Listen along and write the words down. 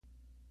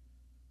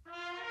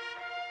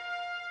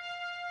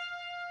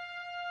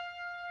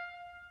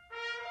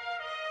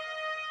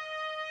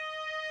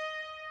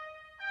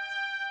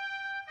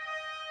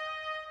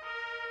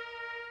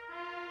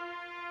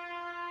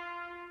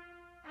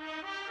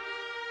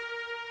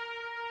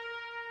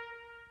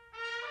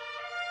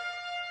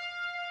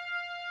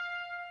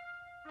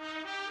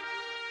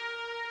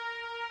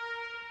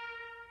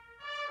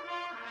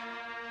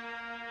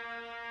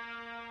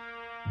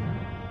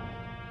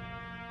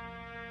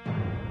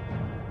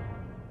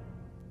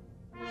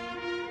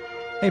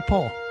Hey,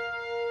 Paul.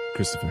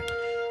 Christopher.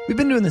 We've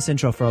been doing this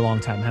intro for a long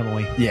time, haven't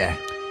we? Yeah.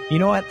 You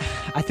know what?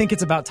 I think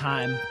it's about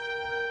time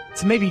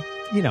to maybe,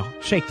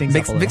 shake things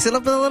up a little. Mix it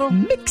up a little?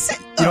 Mix it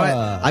You know what?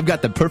 I've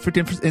got the perfect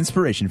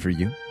inspiration for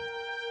you.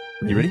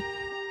 You ready?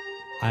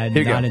 I'm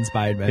Here you not go.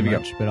 inspired by Here we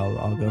much, but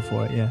I'll go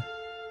for it, yeah.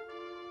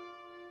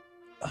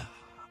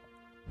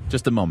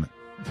 Just a moment.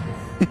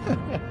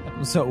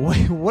 So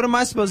what am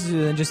I supposed to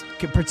do then? Just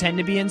pretend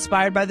to be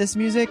inspired by this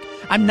music?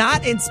 I'm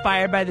not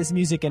inspired by this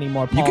music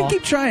anymore, Paul. You can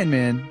keep trying,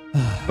 man.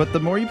 But the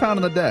more you pound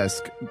on the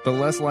desk, the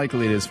less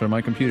likely it is for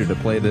my computer to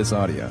play this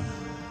audio.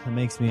 It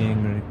makes me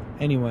angry.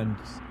 Anyways.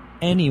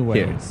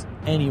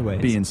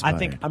 Be inspired. I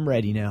think I'm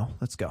ready now.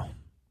 Let's go.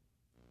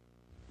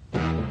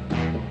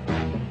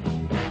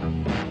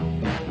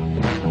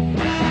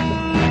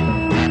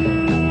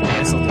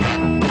 This'll do.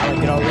 I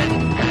like it already.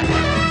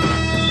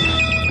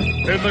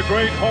 In the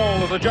great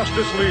hall of the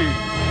Justice League,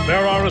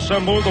 there are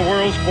assembled the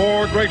world's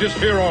 4 greatest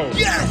heroes.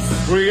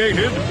 Yes!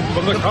 Created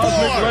from the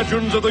cosmic 4.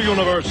 legends of the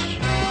universe.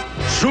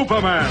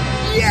 Superman.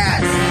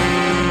 Yes!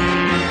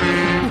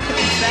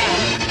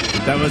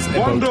 That was a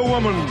Wonder boat.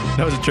 Woman.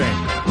 That was a train.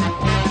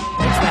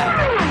 What's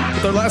that?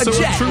 The last A of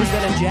jet. truth. Is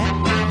that a jet?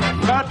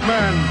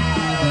 Batman.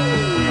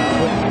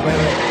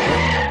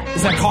 Wait.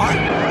 Is that a car?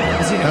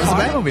 Is he in a That was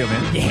car? a Batmobile,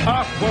 man.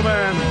 Yeah.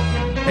 Aquaman.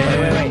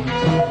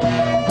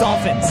 Wait.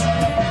 Dolphins.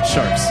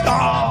 Sharks.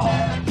 Oh!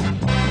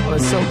 I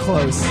was so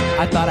close.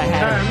 I thought I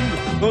had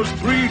it. And those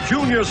 3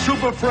 junior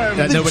super friends.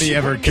 That nobody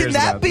ever cares Can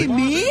that about. be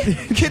me?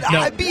 Can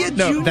I be a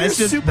junior that's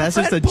just super a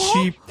friend,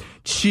 Paul?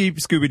 cheap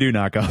Scooby-Doo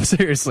knockoff.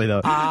 Seriously,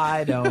 though.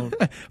 I don't.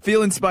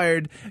 Feel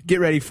inspired. Get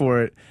ready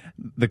for it.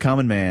 The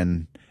common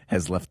man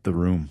has left the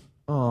room.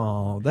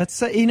 Oh,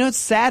 that's it's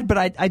sad, but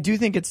I do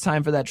think it's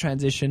time for that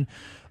transition.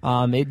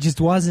 It just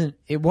wasn't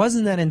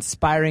that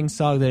inspiring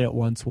song that it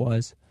once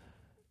was.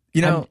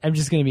 I'm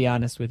just going to be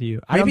honest with you.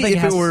 I don't Maybe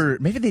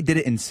think maybe they did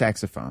it in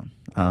saxophone.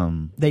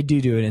 they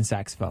do it in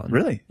saxophone.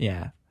 Really?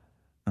 Yeah.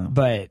 Oh.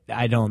 But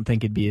I don't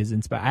think it'd be as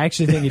inspiring. I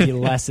actually think it'd be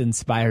less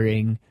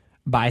inspiring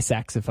by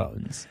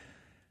saxophones.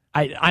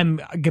 I'm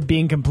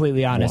being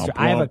completely honest. Womp,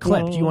 I have a womp,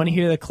 clip. womp. Do you want to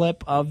hear the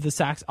clip of the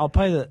sax? I'll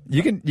play the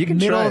You can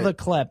middle try of the it.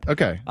 clip.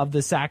 Okay. Of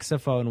the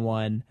saxophone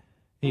one.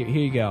 Here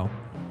you go.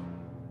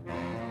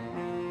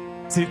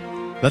 See,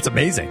 That's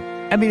amazing.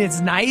 I mean,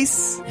 it's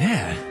nice,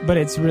 Yeah. but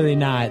it's really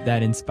not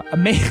that inspired.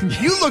 Man,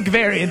 you look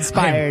very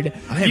inspired.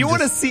 I am If you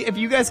want to just- see, if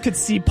you guys could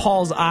see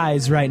Paul's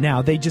eyes right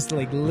now, they just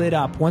lit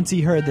up once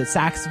he heard that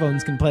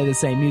saxophones can play the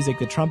same music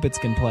that trumpets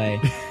can play.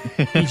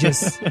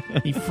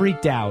 He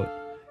freaked out.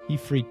 He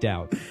freaked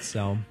out.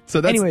 So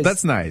anyways,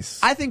 that's nice.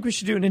 I think we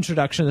should do an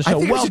introduction of the I show.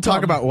 think we should talk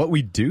Welcome. about what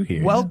we do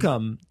here.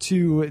 Welcome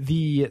to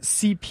the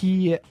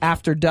CP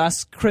After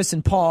Dusk, Chris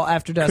and Paul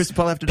After Dusk, Chris and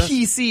Paul After Dusk.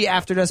 PC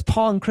After Dusk,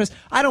 Paul and Chris.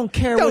 I don't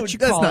care what you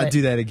let's call not it.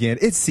 do that again.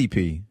 It's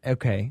CP.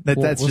 Okay, That's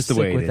we'll just the stick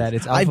way with it that.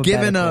 is. It's I've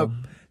given up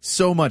alphabetical.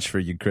 so much for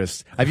you,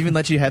 Chris. I've even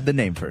let you have the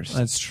name first.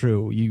 That's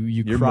true. You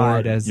You're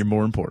cried more, as you're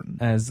more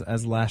important. as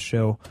last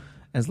show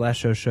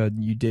showed.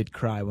 You did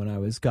cry when I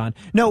was gone.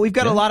 No, we've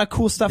got a lot of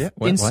cool stuff Yeah.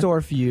 in What?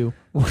 store for you.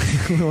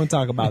 We won't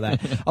talk about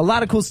that. A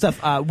lot of cool stuff.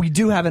 We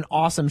do have an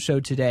awesome show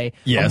today.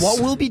 Yes.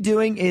 What we'll be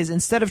doing is,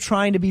 instead of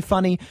trying to be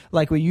funny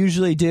like we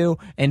usually do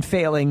and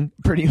failing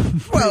pretty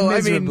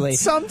miserably,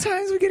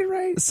 sometimes we get it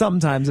right.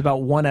 sometimes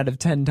about 1 out of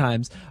 10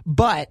 times,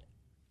 but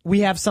we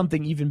have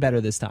something even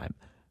better this time.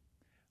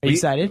 Are you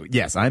excited?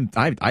 Yes, I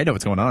know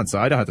what's going on, so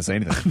I don't have to say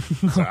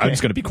anything. So I'm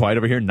just going to be quiet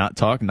over here, not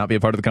talk, not be a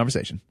part of the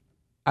conversation.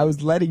 I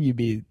was letting you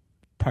be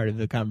part of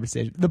the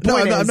conversation. The No,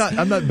 point is,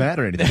 I'm not mad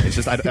or anything. It's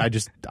just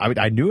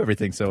I knew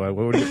everything. So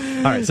all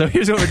right. So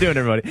here's what we're doing,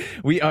 everybody.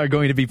 We are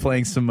going to be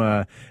playing some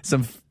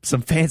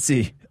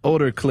fancy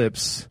older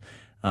clips.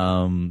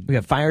 we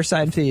have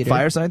Fireside Theater.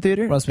 Fireside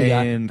Theater. What else we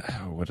got? And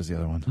what is the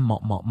other one?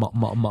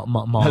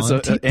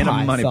 Monty and a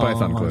Monty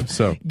Python clip.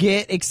 So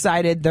get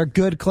excited. They're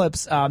good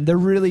clips. They're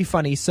really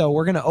funny. So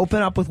we're going to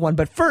open up with one.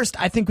 But first,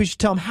 I think we should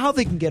tell them how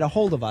they can get a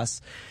hold of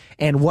us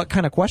and what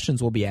kind of questions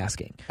we'll be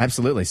asking.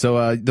 absolutely.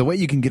 So the way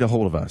you can get a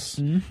hold of us,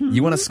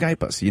 you want to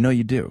Skype us. You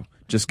you do.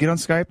 Just get on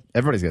Skype.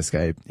 Everybody's got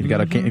Skype.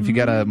 If you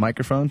got a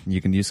microphone, you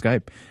can use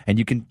Skype, and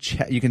you can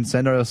You can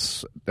send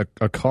us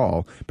a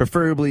call,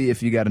 preferably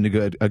if you got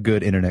a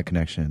good internet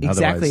connection.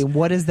 Exactly. Otherwise-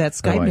 What is that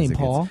Skype otherwise name, it gets-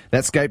 Paul?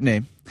 That Skype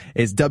name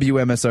is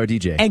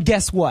WMSRDJ. And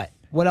guess what?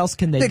 What else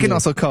can they do? They can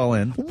also call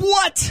in.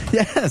 What?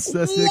 Yes,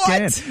 they What?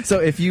 can. So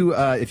if you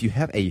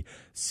have a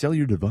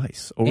cellular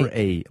device or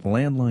a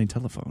landline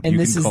telephone, And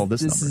you can call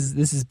this number.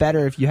 This is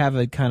better if you have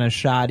a kind of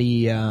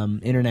shoddy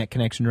internet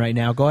connection right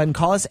now. Go ahead and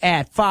call us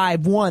at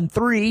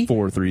 513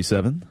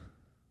 437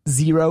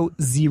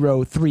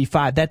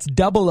 0035. That's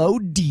double-O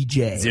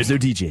DJ. Zero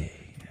DJ.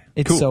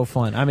 It's Cool. so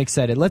fun. I'm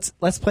excited. Let's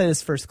play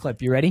this first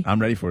clip. You ready? I'm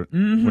ready for it.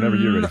 Whenever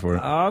you're ready for it.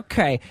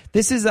 Okay.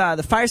 This is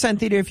the Fireside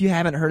Theater. If you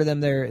haven't heard of them,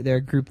 they're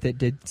a group that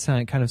did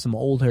kind of some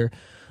old-timey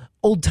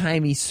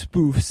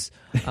spoofs.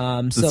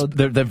 So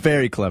They're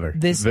very clever.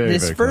 this very,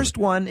 this very first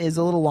one is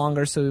a little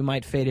longer, so we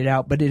might fade it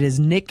out, but it is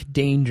Nick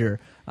Danger.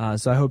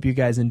 So I hope you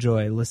guys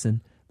enjoy.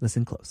 Listen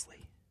closely.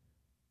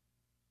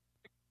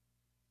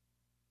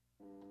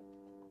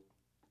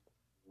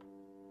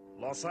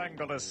 Los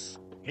Angeles.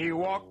 He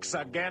walks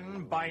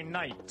again by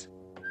night.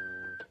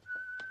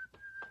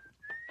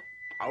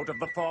 Out of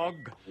the fog,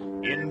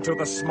 into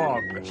the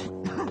smog.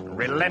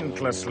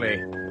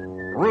 Relentlessly,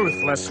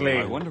 ruthlessly,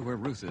 I wonder where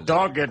Ruth is.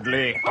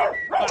 doggedly,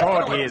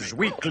 toward his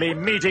weekly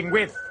meeting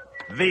with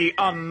the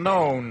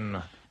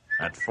unknown.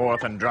 At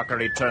 4th and Drucker,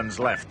 he turns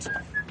left.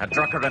 At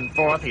Drucker and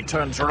 4th, he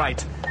turns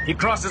right. He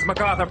crosses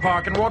MacArthur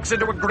Park and walks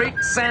into a great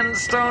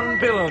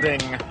sandstone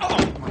building.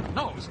 Oh, my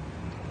nose.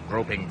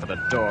 Groping for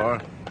the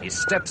door, he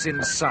steps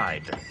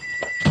inside.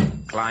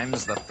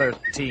 Climbs the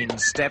 13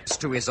 steps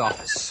to his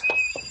office.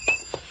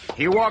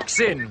 He walks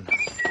in.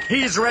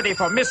 He's ready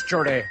for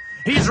mystery.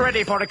 He's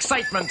ready for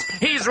excitement.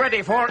 He's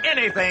ready for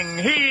anything.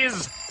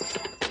 He's...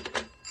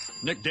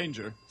 Nick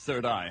Danger,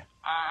 Third Eye.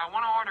 I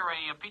want to order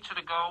a pizza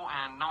to go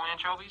and no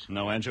anchovies.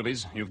 No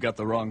anchovies? You've got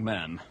the wrong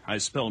man. I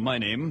spell my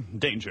name,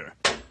 Danger.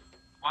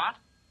 What?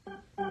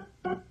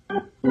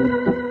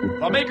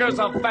 The makers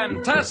of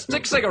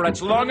fantastic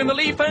cigarettes, long in the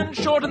leaf and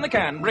short in the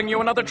can, bring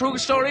you another true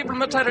story from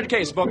the tattered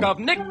casebook of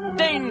Nick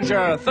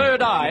Danger,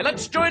 Third Eye.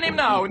 Let's join him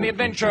now in the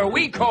adventure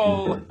we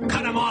call...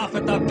 Cut him off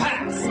at the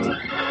past!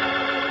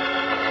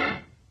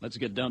 Let's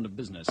get down to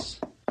business.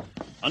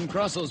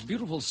 Uncross those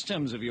beautiful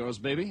stems of yours,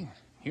 baby.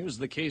 Here's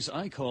the case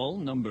I call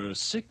number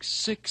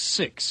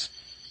 666.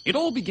 It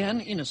all began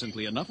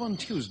innocently enough on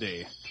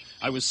Tuesday.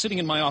 I was sitting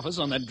in my office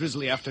on that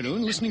drizzly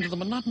afternoon, listening to the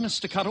monotonous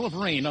staccato of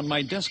rain on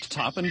my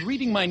desktop and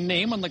reading my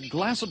name on the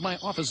glass of my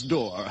office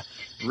door.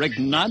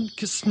 Regnad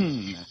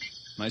Kisn.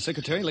 My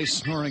secretary lay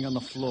snoring on the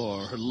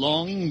floor, her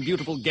long,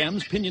 beautiful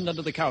gams pinioned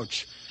under the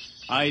couch.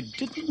 I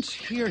didn't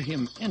hear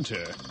him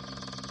enter,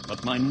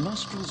 but my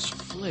nostrils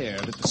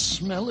flared at the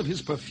smell of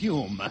his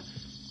perfume.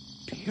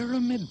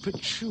 Pyramid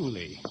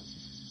Patchouli.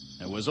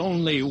 There was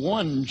only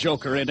one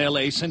joker in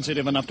L.A.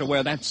 sensitive enough to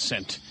wear that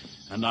scent,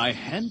 and I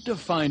had to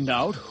find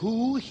out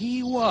who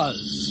he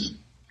was.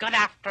 Good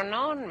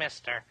afternoon,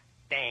 Mr.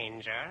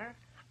 Danger.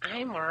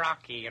 I'm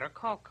Rocky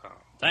Rococo.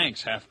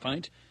 Thanks, Half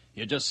Pint.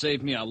 You just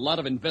saved me a lot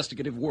of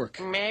investigative work.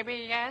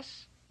 Maybe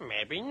yes,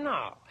 maybe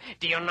no.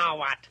 Do you know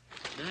what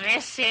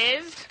this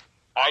is?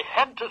 I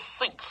had to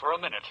think for a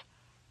minute.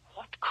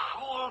 What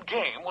cruel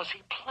game was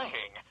he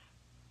playing?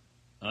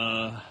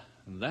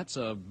 That's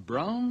a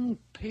brown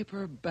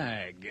paper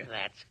bag.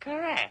 That's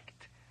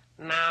correct.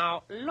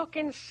 Now, look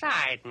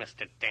inside,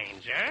 Mr.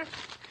 Danger.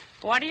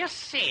 What do you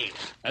see?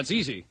 That's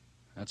easy.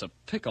 That's a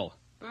pickle.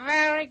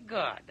 Very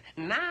good.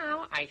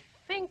 Now, I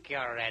think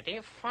you're ready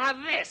for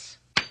this.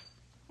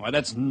 Why,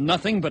 that's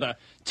nothing but a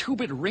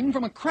two-bit ring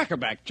from a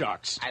crackerback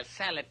jocks. I'll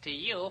sell it to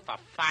you for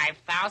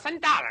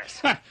 $5,000.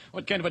 Ha!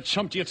 What kind of a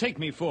chump do you take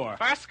me for?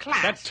 First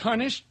class. That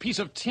tarnished piece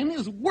of tin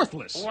is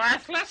worthless.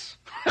 Worthless?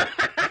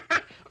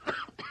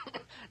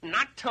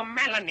 Not to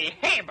Melanie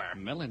Haber.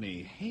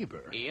 Melanie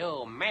Haber?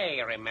 You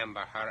may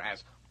remember her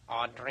as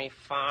Audrey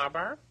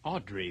Farber.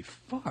 Audrey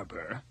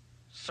Farber?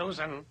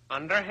 Susan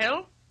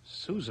Underhill.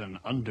 Susan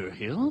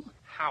Underhill?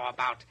 How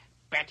about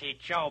Betty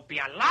Jo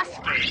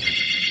Bialowski?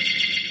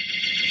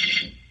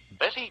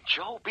 Betty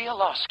Jo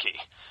Bialowski.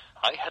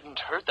 I hadn't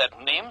heard that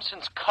name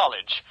since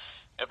college.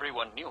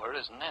 Everyone knew her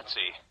as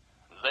Nancy.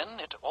 Then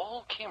it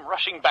all came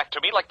rushing back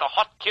to me like the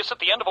hot kiss at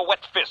the end of a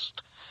wet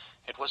fist.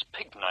 It was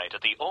pig night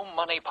at the Om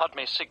Mani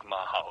Padme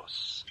Sigma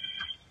house.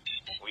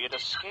 We had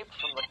escaped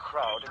from the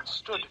crowd and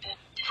stood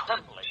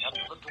trembling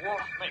under the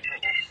dwarf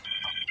maples.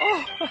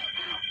 Oh,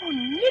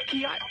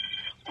 Nicky, I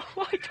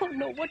don't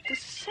know what to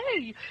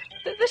say.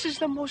 This is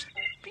the most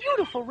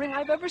beautiful ring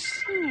I've ever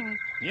seen.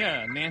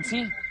 Yeah,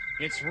 Nancy,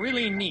 it's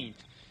really neat.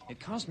 It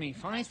cost me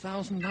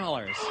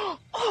 $5,000.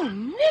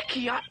 Oh,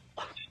 Nicky, how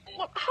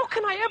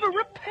can I ever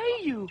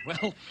repay you?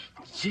 Well,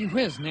 gee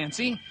whiz,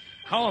 Nancy.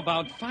 How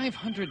about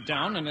 $500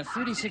 down and a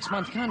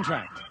 36-month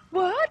contract?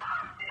 What?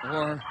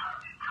 Or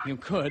you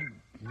could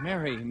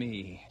marry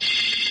me.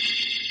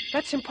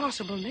 That's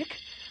impossible, Nick.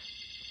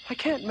 I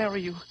can't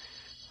marry you.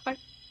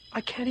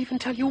 I can't even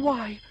tell you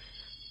why.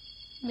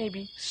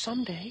 Maybe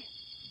someday.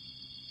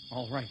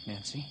 All right,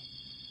 Nancy.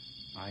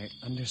 I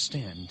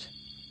understand.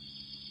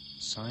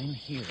 Sign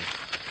here.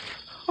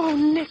 Oh,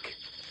 Nick.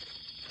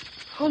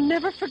 I'll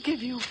never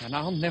forgive you. And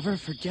I'll never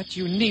forget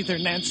you neither,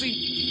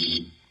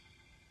 Nancy.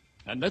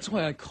 And that's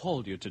why I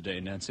called you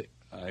today, Nancy.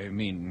 I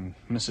mean,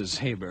 Mrs.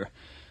 Haber.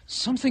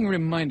 Something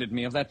reminded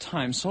me of that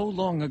time so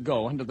long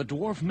ago under the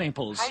dwarf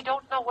maples. I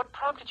don't know what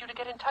prompted you to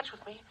get in touch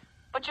with me,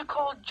 but you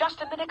called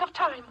just in the nick of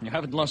time. You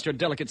haven't lost your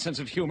delicate sense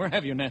of humor,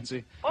 have you,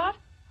 Nancy? What?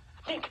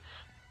 Nick,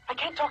 I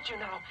can't talk to you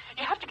now.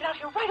 You have to get out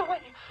here right away.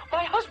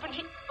 My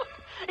husband,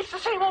 it's the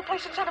same old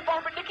place in Santa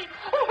Barbara, Nicky.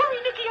 Oh,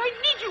 hurry, Nicky, I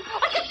need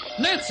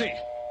you. Nancy!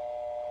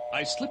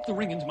 I slipped the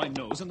ring into my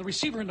nose and the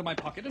receiver into my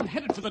pocket and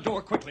headed for the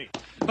door quickly.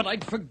 But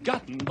I'd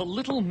forgotten the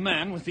little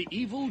man with the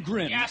evil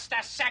grin. Just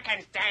a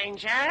second,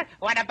 Danger.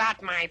 What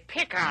about my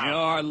pickle?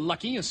 You're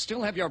lucky you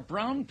still have your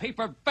brown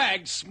paper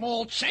bag,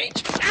 small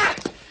change. Ah!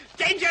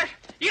 Danger!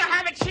 You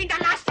haven't seen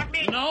the last of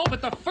me! No,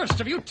 but the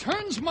first of you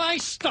turns my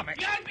stomach.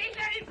 You'll be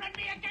hearing from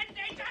me again,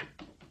 Danger!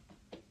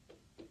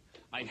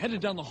 I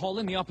headed down the hall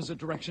in the opposite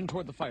direction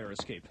toward the fire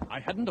escape. I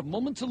hadn't a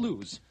moment to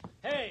lose.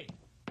 Hey,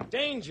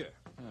 Danger!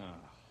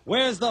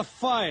 Where's the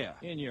fire?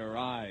 In your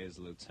eyes,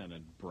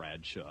 Lieutenant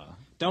Bradshaw.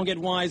 Don't get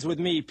wise with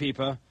me,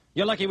 Peeper.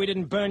 You're lucky we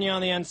didn't burn you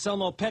on the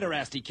Anselmo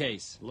pederasty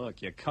case.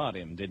 Look, you caught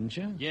him, didn't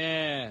you?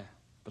 Yeah,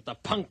 but the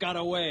punk got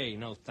away,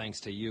 no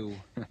thanks to you.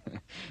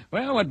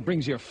 Well, what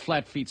brings your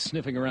flat feet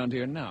sniffing around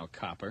here now,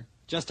 copper?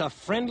 Just a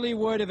friendly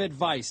word of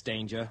advice,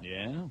 Danger.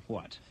 Yeah?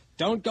 What?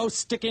 Don't go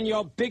sticking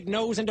your big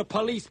nose into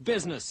police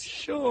business.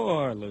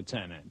 Sure,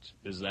 Lieutenant.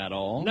 Is that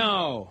all?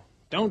 No.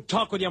 Don't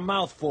talk with your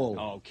mouth full.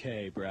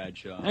 Okay,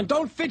 Bradshaw. And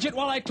don't fidget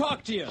while I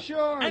talk to you.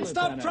 Sure, And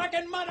stop Lieutenant.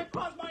 tracking mud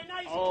across my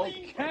nice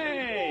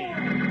Okay.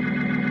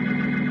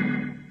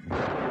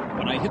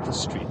 When I hit the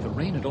street, the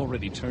rain had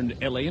already turned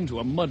L.A. into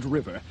a mud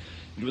river.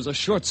 It was a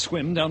short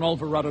swim down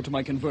Alvarado to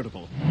my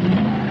convertible.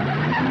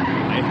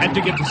 I had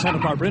to get to Santa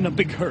Barbara in a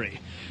big hurry.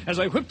 As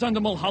I whipped onto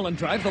Mulholland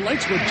Drive, the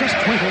lights were just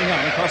twinkling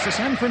on across the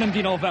San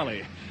Fernandino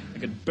Valley. I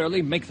could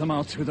barely make them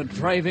out through the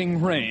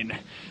driving rain.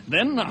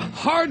 Then a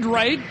hard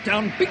ride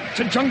down Big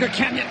Tujunga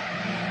Canyon.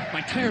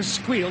 My tires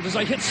squealed as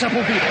I hit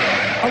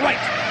Sepulveda. A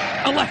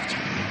right, a left,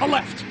 a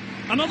left,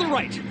 another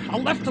right, a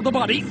left of the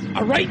body,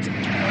 a right,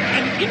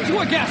 and into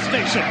a gas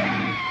station.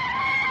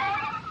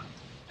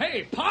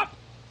 Hey, Pop!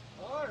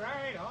 All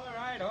right,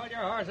 hold your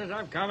horses,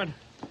 I'm coming.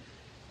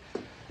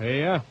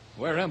 Here.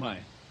 Where am I?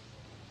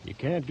 You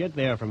can't get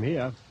there from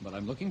here. But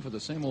I'm looking for the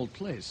same old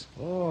place.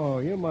 Oh,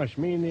 you must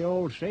mean the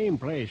old same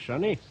place,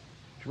 Sonny.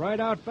 It's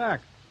right out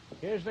back.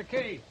 Here's the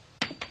key.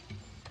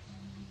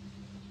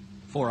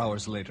 4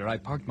 hours later, I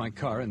parked my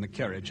car in the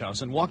carriage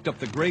house and walked up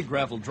the gray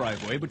gravel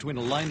driveway between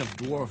a line of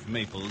dwarf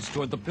maples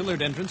toward the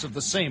pillared entrance of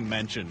the same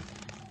mansion.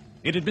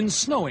 It had been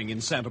snowing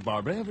in Santa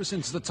Barbara ever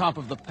since the top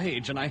of the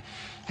page, and I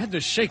had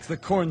to shake the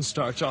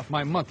cornstarch off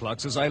my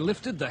mucklucks as I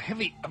lifted the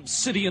heavy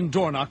obsidian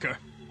door knocker.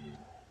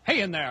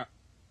 Hey in there!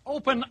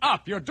 Open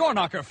up! Your door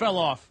knocker fell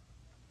off!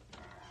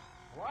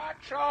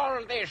 What's all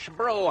this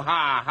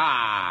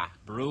brouhaha?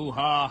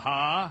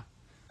 Brouhaha?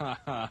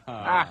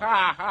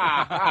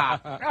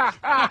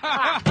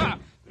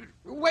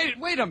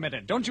 Wait a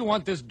minute. Don't you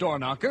want this door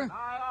knocker?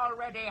 I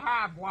already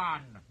have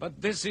one.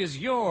 But this is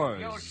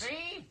yours. You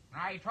see?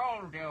 I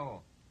told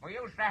you. We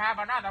used to have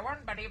another one,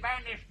 but he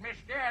vanished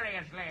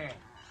mysteriously.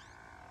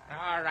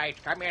 All right,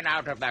 come in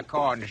out of the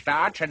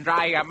cornstarch and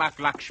dry your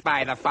mucklucks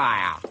by the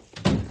fire.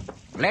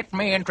 Let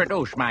me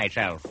introduce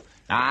myself.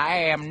 I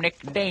am Nick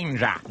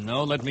Danger.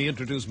 No, let me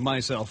introduce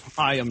myself.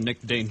 I am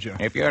Nick Danger.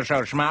 If you're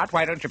so smart,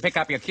 why don't you pick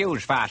up your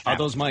cues faster? Are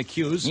those my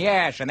cues?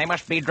 Yes, and they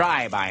must be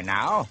dry by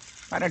now.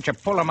 Why don't you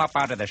pull them up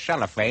out of the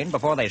cellophane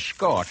before they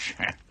scorch?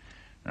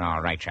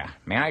 All right, sir.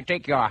 May I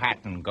take your hat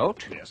and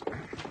coat? Yes.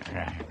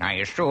 I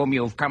assume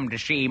you've come to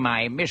see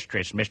my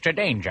mistress, Mr.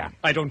 Danger.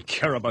 I don't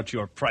care about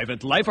your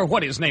private life or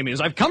what his name is.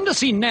 I've come to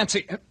see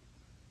Nancy...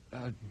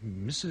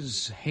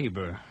 Mrs.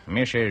 Haber.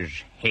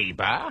 Mrs.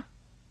 Haber?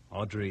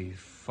 Audrey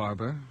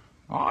Farber.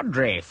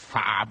 Audrey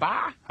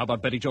Farber? How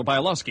about Betty Jo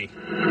Bialowski?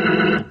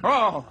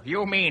 Oh,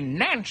 you mean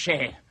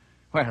Nancy?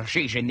 Well,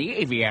 she's in the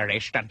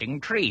aviary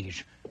stunting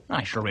trees.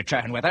 I shall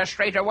return with her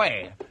straight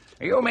away.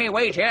 You may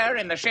wait here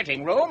in the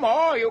sitting room,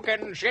 or you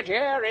can sit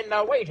here in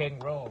the waiting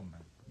room.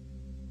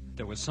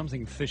 There was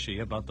something fishy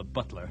about the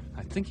butler.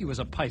 I think he was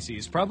a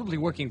Pisces, probably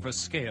working for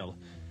Scale.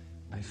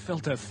 I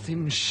felt a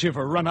thin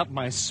shiver run up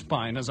my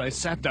spine as I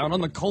sat down on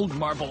the cold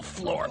marble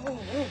floor.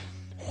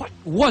 What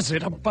was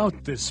it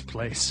about this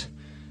place?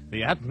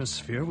 The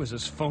atmosphere was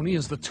as phony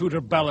as the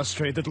Tudor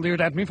balustrade that leered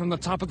at me from the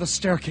top of the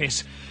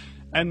staircase.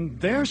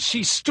 And there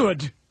she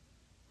stood,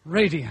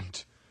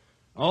 radiant.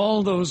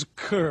 All those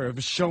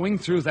curves showing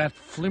through that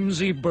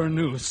flimsy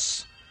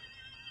burnoose.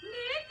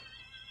 Nick?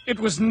 It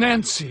was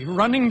Nancy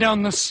running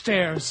down the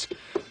stairs.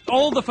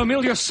 All the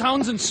familiar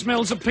sounds and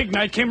smells of pig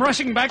night came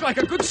rushing back like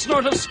a good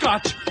snort of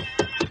scotch.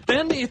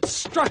 Then it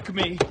struck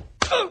me.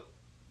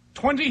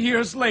 20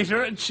 years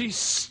later, and she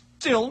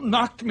still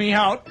knocked me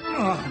out.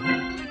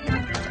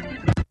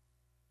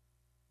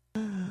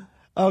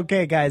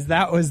 Okay, guys,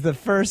 that was the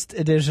first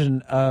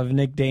edition of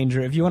Nick Danger.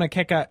 If you want to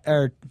check out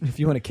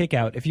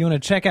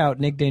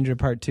Nick Danger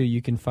Part 2,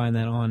 you can find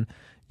that on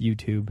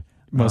YouTube.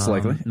 Most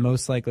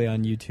likely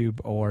on YouTube,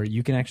 or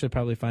you can actually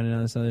probably find it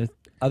on some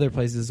other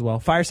places as well.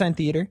 Firesign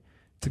Theater,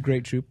 it's a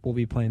great troupe. We'll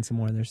be playing some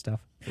more of their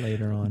stuff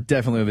later on.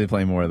 Definitely will be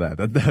playing more of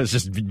that. That was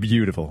just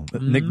beautiful.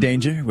 Mm-hmm. Nick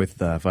Danger with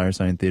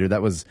Firesign Theater.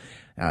 That was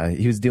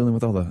he was dealing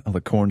with all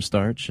the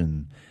cornstarch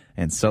and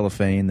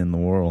cellophane in the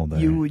world.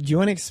 Do you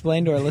want to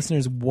explain to our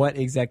listeners what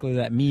exactly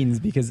that means?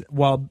 Because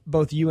while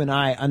both you and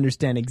I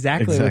understand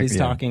exactly what he's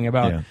talking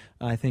about,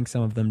 I think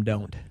some of them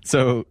don't.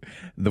 So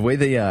the way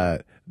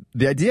the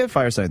idea of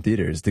Firesign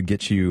Theater is to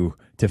get you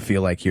to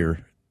feel like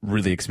you're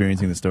really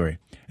experiencing the story.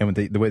 And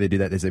the way they do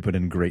that is they put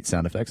in great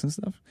sound effects and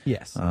stuff.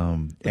 Yes.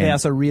 They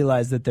also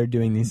realize that they're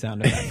doing these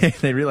sound effects.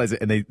 They realize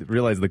it, and they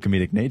realize the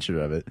comedic nature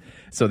of it.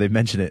 So they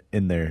mention it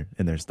in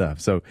their stuff.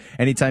 So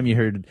anytime you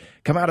heard,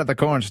 come out of the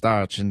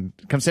cornstarch and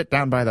come sit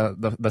down by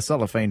the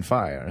cellophane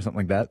fire or something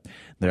like that,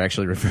 they're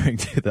actually referring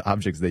to the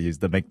objects they use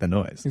to make the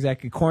noise.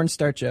 Exactly.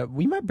 Cornstarch.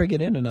 We might bring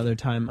it in another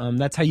time.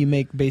 That's how you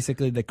make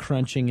basically the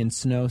crunching and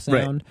snow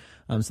sound. Right.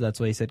 So that's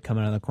why he said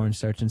coming out of the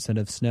cornstarch instead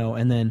of snow.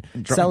 And then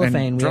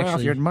cellophane, dry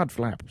off your mud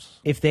flaps.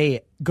 if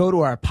they go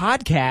to our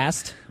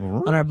podcast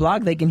on our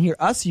blog, they can hear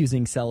us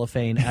using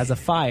cellophane as a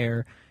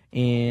fire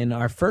in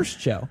our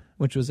first show,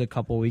 which was a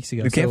couple weeks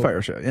ago. The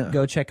campfire show, yeah.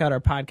 Go check out our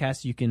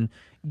podcast. You can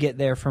get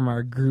there from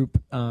our group.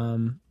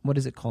 What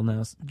is it called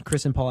now?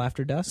 Chris and Paul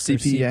After Dusk?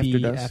 CP After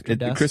Dusk.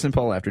 Chris and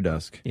Paul After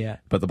Dusk. Yeah.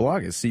 But the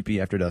blog is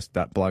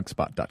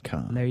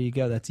cpafterdusk.blogspot.com. There you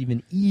go. That's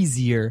even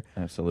easier.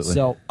 Absolutely.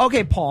 So,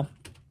 okay, Paul.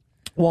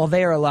 Well,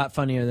 they are a lot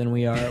funnier than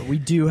we are. We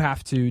do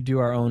have to do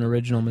our own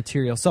original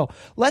material. So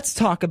let's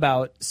talk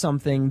about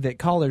something that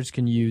callers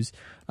can use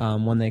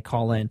when they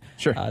call in.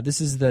 Sure.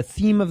 This is the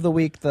theme of the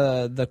week,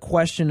 the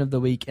question of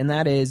the week, and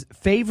that is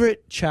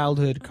favorite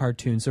childhood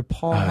cartoon. So,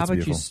 Paul, how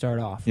about you start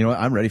off? You know what?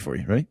 I'm ready for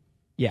you. Ready?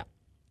 Yeah.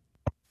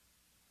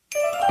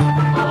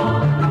 I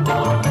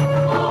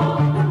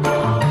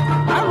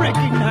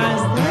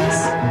recognize this.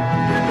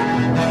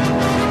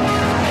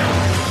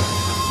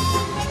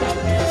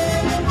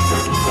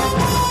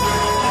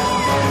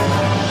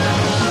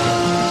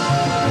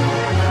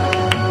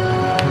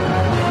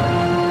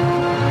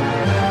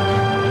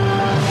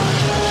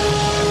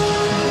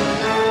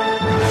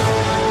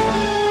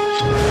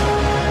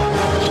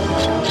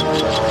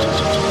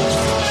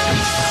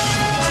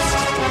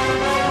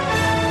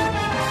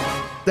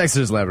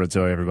 Dexter's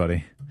Laboratory,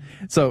 everybody.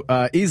 So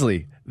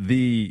easily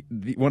the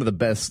one of the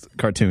best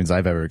cartoons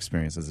I've ever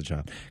experienced as a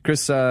child.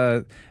 Chris,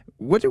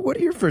 what are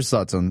your first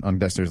thoughts on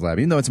Dexter's Lab?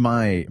 Even though it's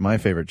my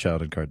favorite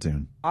childhood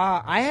cartoon.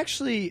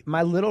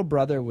 My little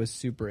brother was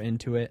super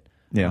into it.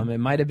 Yeah. It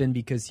might have been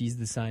because he's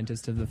the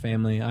scientist of the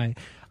family.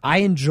 I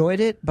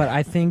enjoyed it, but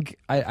I think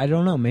I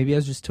don't know. Maybe I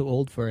was just too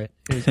old for it.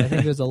 I think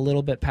it was a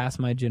little bit past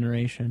my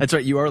generation. That's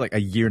right. You are like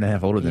a year and a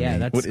half older than me. Yeah,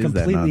 that's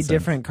completely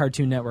different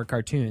Cartoon Network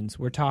cartoons.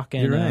 We're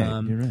talking. You're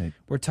right. You're right.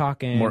 We're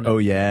talking more. Oh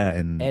yeah,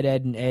 and Ed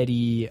and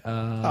Eddie.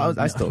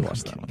 I still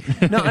watch that one.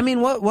 No, I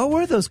mean, what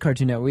were those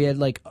Cartoon Network? We had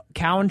like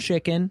Cow and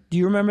Chicken. Do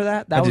you remember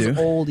that? That was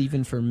old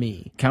even for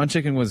me. Cow and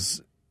Chicken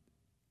was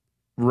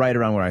right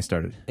around where I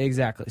started.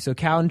 Exactly. So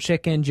Cow and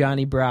Chicken,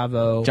 Johnny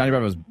Bravo. Johnny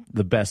Bravo was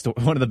the best,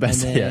 one of the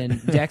best. And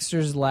then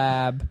Dexter's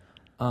Lab.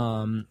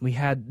 We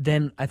had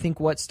then I think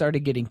what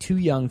started getting too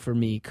young for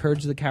me,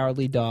 Courage the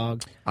Cowardly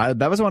Dog.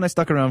 That was the one I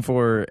stuck around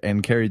for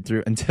and carried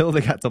through until they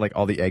got to like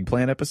all the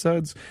eggplant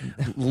episodes.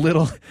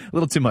 little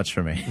too much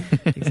for me.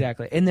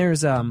 Exactly. And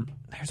there's one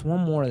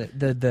more,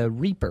 the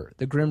Reaper,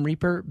 the Grim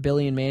Reaper,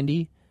 Billy and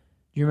Mandy.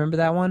 Do you remember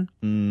that one?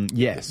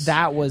 Yes.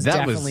 That was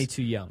definitely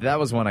too young. That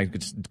was one I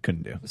just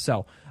couldn't do.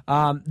 So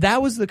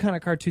that was the kind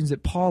of cartoons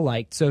that Paul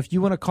liked. So if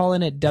you want to call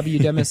in at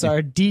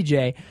WMSR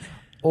DJ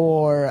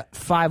or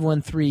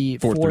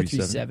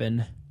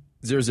 513-437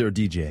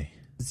 00DJ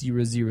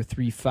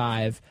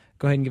 0035,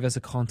 go ahead and give us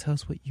a call and tell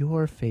us what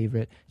your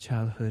favorite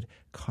childhood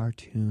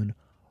cartoon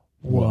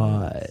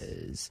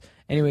was.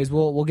 Anyways,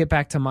 we'll get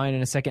back to mine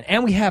in a second.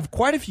 And we have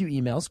quite a few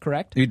emails,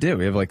 correct? We do.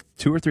 We have like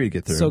 2 or 3 to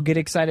get through. So get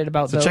excited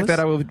about those. So check that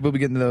out. We'll be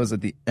getting to those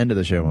at the end of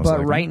the show.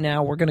 But right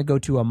now, we're going to go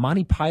to a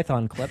Monty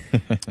Python clip.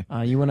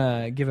 You want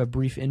to give a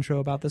brief intro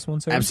about this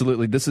one, sir?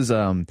 Absolutely. This is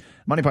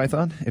Monty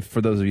Python. If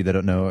for those of you that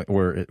don't know,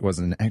 it was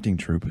an acting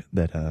troupe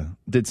that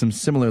did some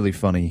similarly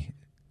funny,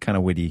 kind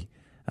of witty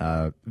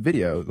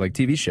video, like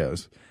TV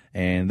shows.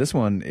 And this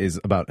one is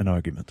about an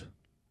argument.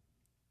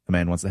 A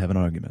man wants to have an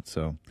argument,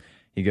 so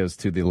he goes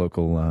to the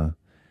local.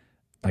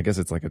 I guess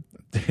it's like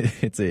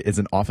it's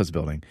an office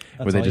building.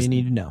 That's where all you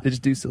need to know. They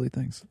just do silly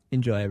things.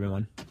 Enjoy,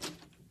 everyone.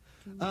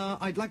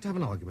 I'd like to have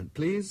an argument,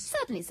 please.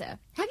 Certainly, sir.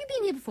 Have you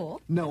been here before?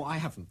 No, I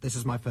haven't. This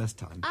is my first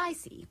time. I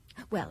see.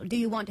 Well, do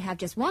you want to have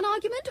just one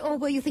argument, or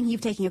were you thinking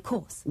of taking a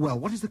course? Well,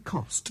 what is the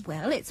cost?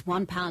 Well, it's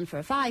 £1 for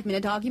a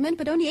 5-minute argument,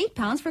 but only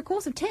 £8 for a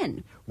course of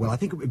 10. Well, I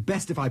think it would be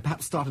best if I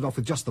perhaps started off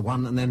with just the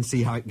one and then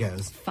see how it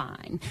goes.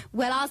 Fine.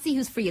 Well, I'll see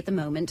who's free at the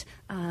moment.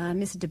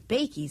 Mr.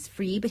 DeBakey's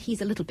free, but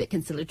he's a little bit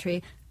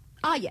conciliatory.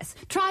 Ah, yes.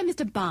 Try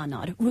Mr.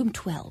 Barnard, room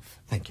 12.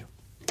 Thank you.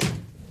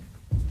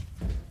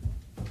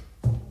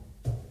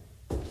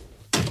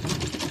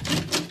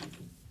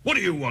 What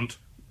do you want?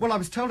 Well, I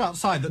was told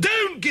outside that...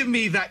 Don't give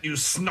me that, you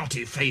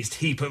snotty-faced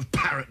heap of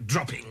parrot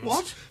droppings.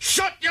 What?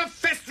 Shut your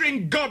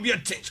festering gob, you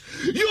tit.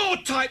 Your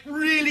type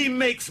really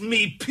makes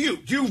me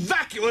puke, you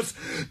vacuous,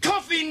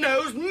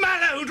 coffee-nosed,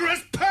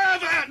 malodorous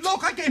pervert!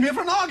 Look, I came here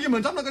for an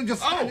argument. I'm not going to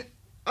just...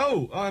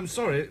 Oh, I'm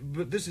sorry,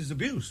 but this is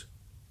abuse.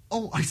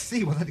 Oh, I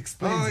see. Well, that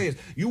explains... Ah, yes.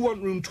 You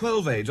want room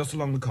 12A, just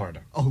along the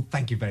corridor. Oh,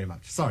 thank you very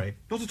much. Sorry.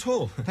 Not at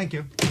all. Thank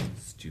you.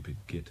 Stupid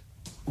git.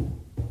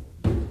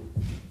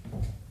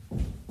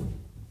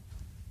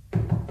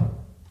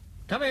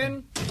 Come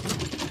in.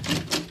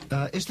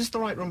 Is this the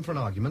right room for an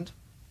argument?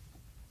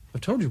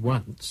 I've told you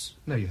once.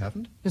 No, you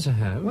haven't. Yes, I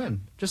have.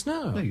 When? Just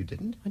now. No, you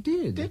didn't. I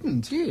did.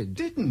 Didn't.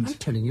 I'm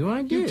telling you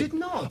I did. You did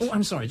not. Oh,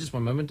 I'm sorry, just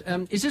one moment.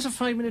 Is this a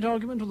 5-minute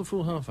argument or the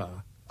full half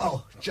hour?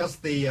 Oh,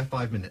 just the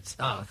 5 minutes.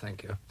 Ah,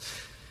 thank you.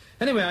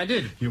 Anyway, I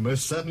did. You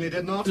most certainly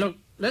did not. Look,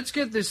 let's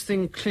get this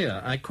thing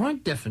clear. I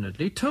quite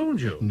definitely told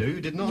you. No,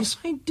 you did not. Yes,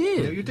 I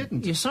did. No, you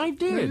didn't. Yes, I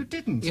did. No, you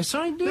didn't. Yes,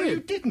 I did. No, you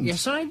didn't.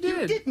 Yes, I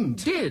did. You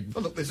didn't. Did.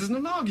 Well, look, this isn't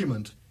an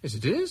argument. Yes,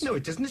 it is. No,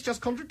 it isn't. It's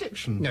just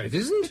contradiction. No, it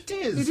isn't. It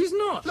is. It is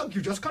not. Look,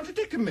 you just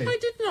contradicted me. I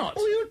did not.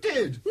 Oh, you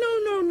did. No.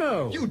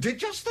 You did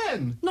just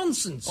then.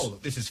 Nonsense. Oh,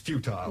 look, this is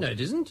futile. No,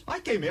 it isn't. I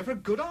came here for a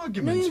good No,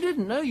 argument. you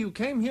didn't. No, you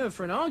came here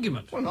for an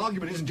argument. Well, an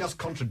argument isn't just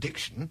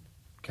contradiction.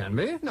 Can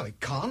be. No, it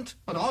can't.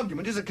 An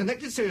argument is a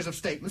connected series of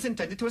statements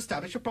intended to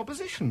establish a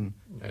proposition.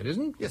 No, it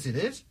isn't. Yes, it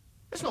is.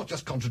 It's not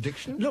just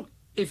contradiction. Look,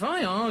 if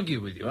I argue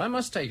with you, I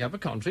must take up a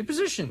contrary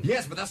position.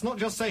 Yes, but that's not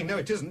just saying no,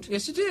 it isn't.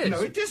 Yes, it is. No,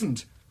 it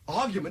isn't.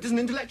 Argument is an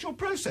intellectual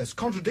process.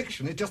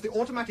 Contradiction is just the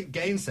automatic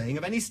gainsaying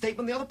of any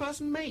statement the other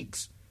person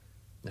makes.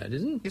 No, it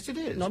isn't. Yes, it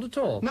is. Not at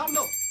all. No.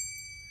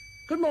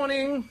 Good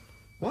morning.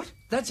 What?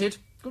 That's it.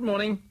 Good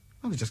morning.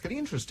 I was just getting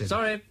interested.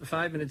 Sorry,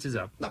 5 minutes is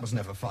up. That was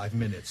never 5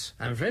 minutes.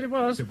 I'm afraid it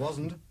was. It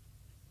wasn't.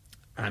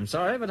 I'm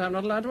sorry, but I'm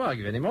not allowed to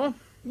argue anymore.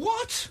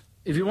 What?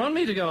 If you want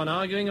me to go on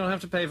arguing, you'll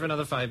have to pay for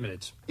another 5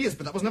 minutes. Yes,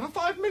 but that was never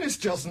 5 minutes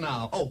just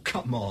now. Oh,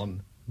 come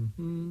on.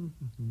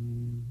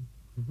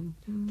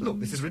 Look,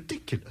 this is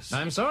ridiculous.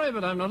 I'm sorry,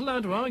 but I'm not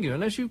allowed to argue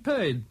unless you've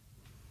paid.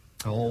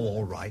 Oh,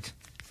 all right.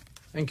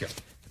 Thank you.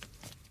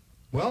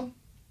 Well?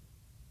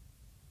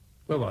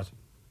 Well, what?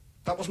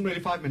 That wasn't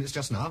really 5 minutes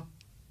just now.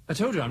 I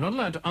told you I'm not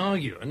allowed to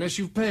argue unless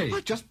you've paid. I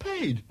just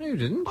paid. No, you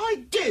didn't.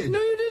 I did. No,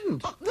 you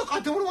didn't. Look,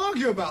 I don't want to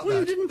argue about Well,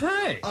 that. you didn't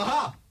pay.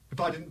 Aha!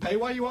 If I didn't pay,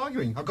 why are you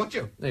arguing? I've got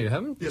you. No, you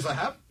haven't. Yes, I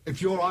have. If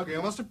you're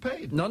arguing, I must have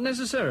paid. Not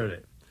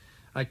necessarily.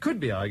 I could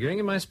be arguing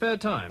in my spare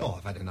time. Oh,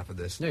 I've had enough of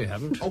this. No, you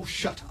haven't. Oh,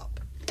 shut up.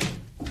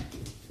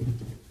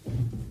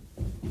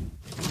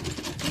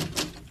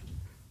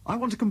 I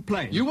want to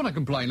complain. You want to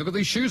complain? Look at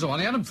these shoes. I've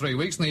only had them 3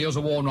 weeks and the heels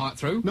are worn right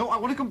through. No, I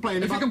want to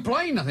complain If about... you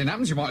complain, nothing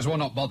happens. You might as well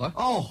not bother.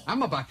 Oh.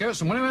 And my back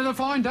hurts and when I'm having a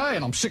fine day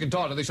and I'm sick and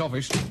tired of this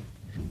office.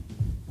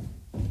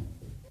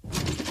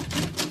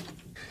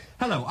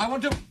 Hello, I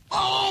want to...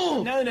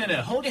 Oh! No.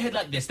 Hold your head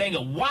like this. Then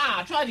go,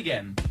 wow. Try it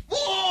again.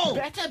 Whoa!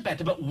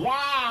 Better. But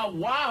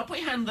wow.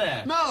 Put your hand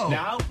there. No.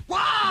 Now.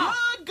 Wow!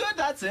 Good.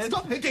 That's it.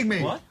 Stop hitting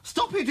me. What?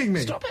 Stop hitting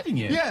me. Stop hitting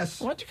you? Yes.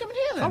 Why'd you come in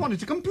here then? I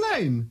wanted to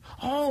complain.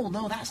 Oh,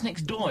 no, that's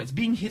next door. It's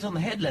being hit on the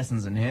head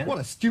lessons in here. What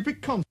a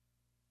stupid concept.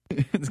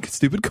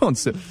 Stupid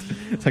concept.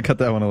 I cut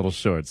that one a little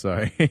short,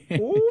 sorry.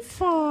 Oh,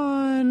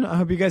 fun. I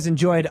hope you guys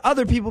enjoyed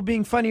other people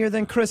being funnier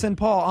than Chris and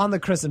Paul on the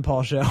Chris and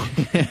Paul show.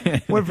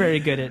 We're very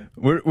good at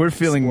We're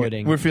feeling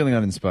exploiting. we're feeling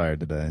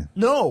uninspired today.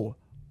 No,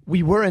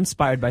 we were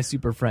inspired by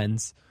Super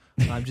Friends.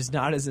 I'm just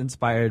not as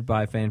inspired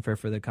by Fanfare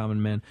for the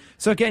Common Man.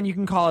 So again, you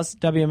can call us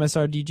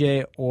WMSR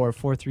DJ or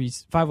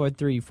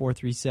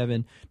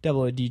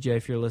 503-437-00DJ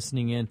if you're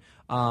listening in.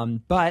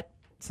 But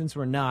since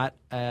we're not,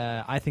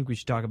 I think we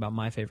should talk about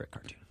my favorite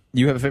cartoon.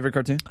 You have a favorite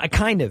cartoon? I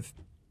kind of.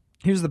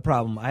 Here's the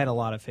problem. I had a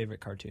lot of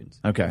favorite cartoons.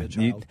 Okay. as a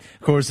child.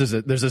 Of course,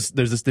 there's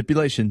a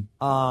stipulation.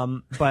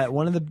 But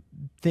one of the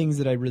things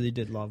that I really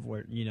did love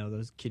were,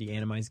 those kitty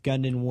animes.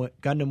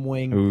 Gundam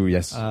Wing. Ooh,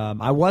 yes.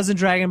 I was a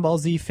Dragon Ball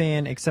Z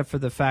fan, except for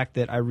the fact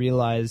that I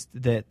realized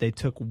that they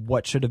took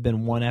what should have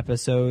been one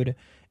episode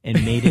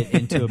and made it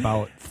into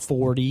about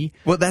 40.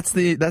 Well, that's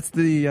when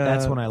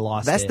I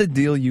lost That's it. the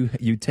deal you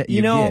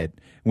get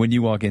when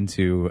you walk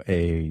into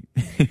a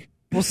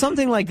Well,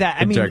 something like that.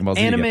 Dragon Ball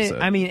Z anime.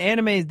 episode.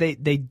 Anime.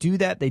 They do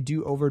that. They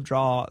do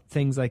overdraw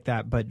things like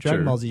that. But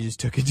Dragon Ball Z just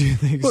took it to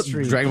the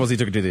extreme. Dragon Ball Z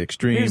took it to the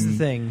extreme. Here's the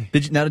thing.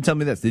 Now tell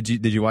me this: Did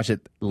you watch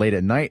it late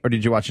at night or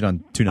did you watch it on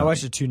Toonami? I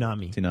watched it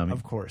Toonami,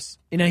 of course.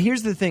 Now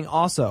here's the thing.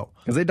 Also,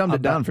 because they dumbed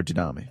it down for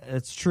Toonami.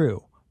 It's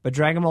true. But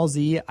Dragon Ball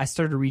Z, I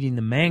started reading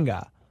the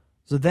manga.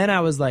 So then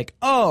I was like,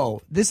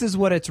 oh, this is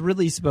what it's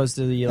really supposed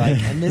to be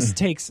like, and this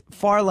takes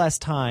far less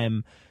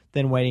time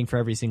than waiting for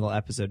every single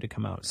episode to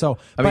come out. So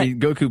I mean,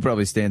 Goku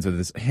probably stands with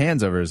his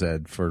hands over his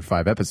head for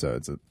 5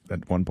 episodes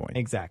at one point.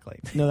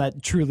 Exactly. No,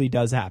 that truly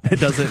does happen.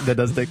 That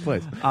does take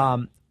place.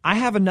 I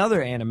have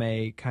another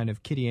anime, kind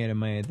of kiddie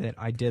anime, that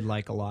I did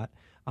like a lot.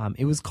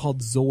 It was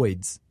called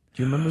Zoids.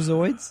 Do you remember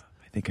Zoids?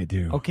 I think I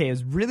do. Okay, it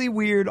was really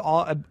weird,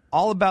 all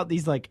about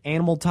these like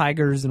animal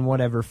tigers and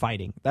whatever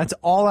fighting. That's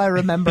all I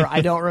remember.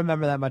 I don't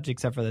remember that much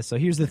except for this. So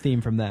here's the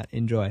theme from that.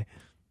 Enjoy.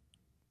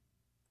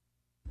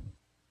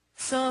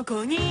 そ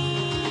こにど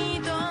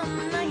ん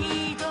な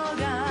人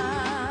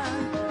が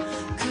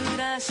暮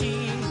らし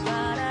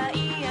笑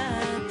い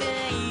合って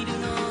いる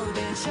の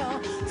でしょ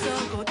うそ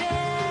こで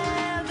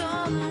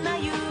どんな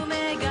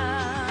夢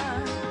が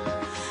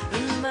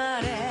生ま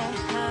れ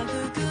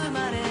育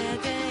まれ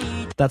て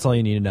いる That's all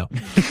you need to know.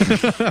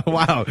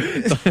 Wow.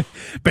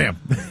 Bam.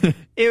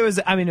 It was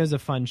a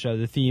fun show.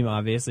 The theme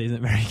obviously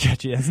isn't very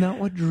catchy. That's not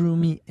what drew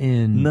me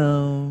in.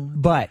 No.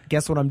 But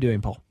guess what I'm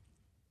doing, Paul?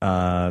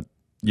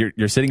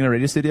 You're sitting in a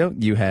radio studio.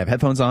 You have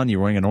headphones on.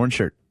 You're wearing an orange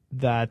shirt.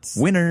 That's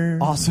winner.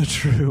 Also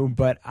true,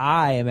 but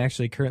I am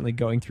actually currently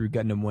going through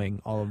Gundam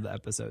Wing, all of the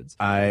episodes.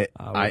 I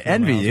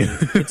envy you.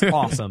 It's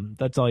awesome.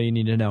 That's all you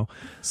need to know.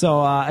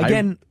 So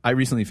again, I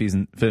recently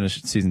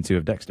finished season 2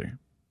 of Dexter.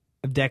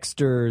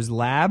 Dexter's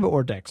Lab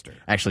or Dexter?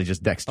 Actually,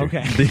 just Dexter.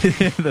 Okay.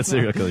 The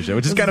serial killer show,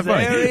 which is kind of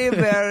funny. Very,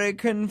 very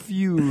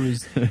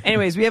confused.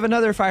 Anyways, we have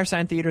another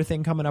Firesign Theater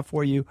thing coming up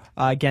for you.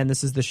 Again,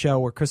 this is the show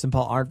where Chris and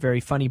Paul aren't very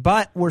funny,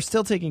 but we're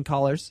still taking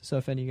callers. So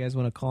if any of you guys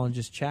want to call and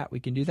just chat,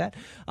 we can do that.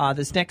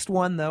 This next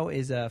one, though,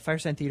 is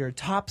Firesign Theater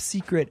Top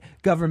Secret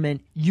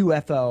Government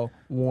UFO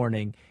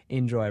Warning.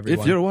 Enjoy, everyone.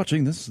 If you're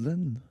watching this,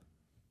 then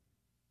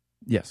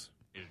yes.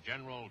 Is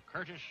General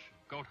Curtis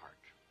Goathart.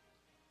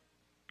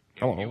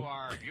 If Hello. you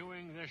are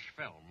viewing this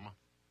film,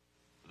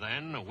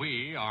 then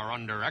we are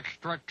under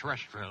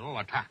extraterrestrial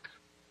attack.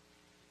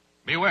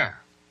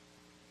 Beware.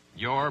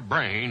 Your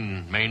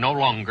brain may no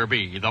longer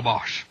be the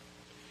boss.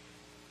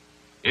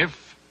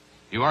 If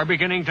you are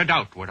beginning to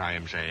doubt what I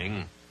am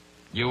saying,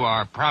 you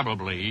are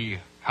probably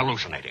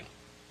hallucinating.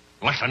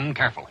 Listen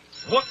carefully.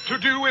 What to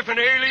do if an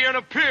alien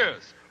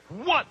appears?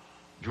 1.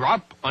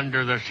 Drop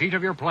under the seat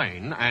of your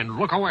plane and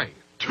look away.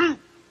 2.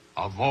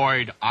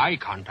 Avoid eye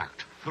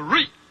contact.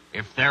 3.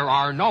 If there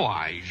are no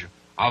eyes,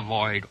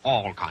 avoid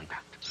all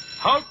contact.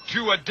 How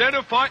to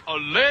identify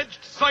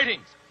alleged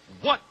sightings?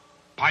 1.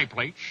 Pie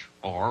plates,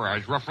 or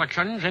as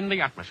reflections in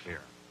the atmosphere.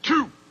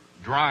 2.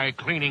 Dry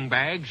cleaning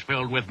bags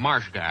filled with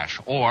marsh gas,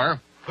 or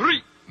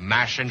 3.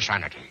 mass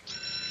insanity.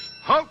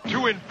 How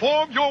to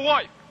inform your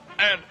wife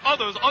and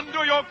others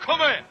under your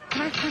command?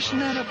 Can I freshen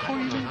that up for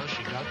you? How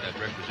she got that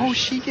requisition. Oh,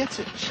 she gets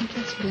it. She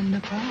gets it in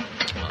Nepal.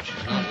 Well,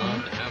 she's not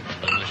allowed to have it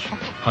unless she...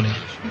 Honey,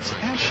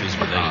 she's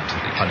related to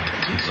the honey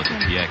people at the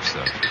PX,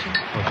 though.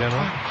 Oh,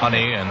 General?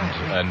 Honey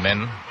and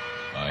men,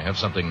 I have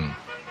something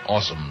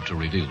awesome to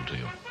reveal to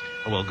you.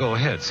 Oh, well, go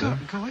ahead, sir.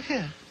 Go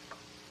ahead.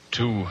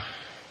 2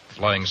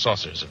 flying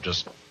saucers have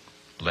just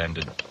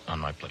landed on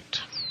my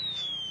plate.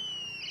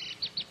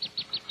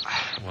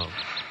 Well,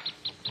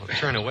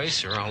 turn away,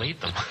 sir. I'll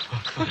eat them.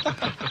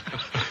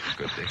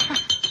 Good thing.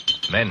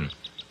 Men,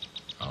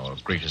 our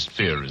greatest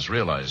fear is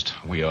realized.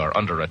 We are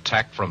under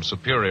attack from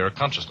superior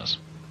consciousness.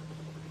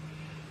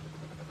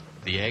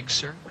 The eggs,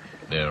 sir?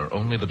 They're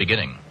only the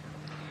beginning.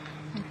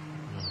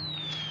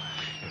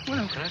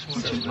 Well,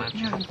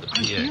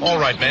 All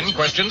right, men.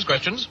 Questions?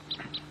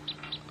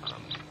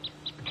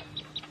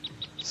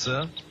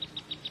 Sir?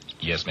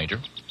 Yes, Major?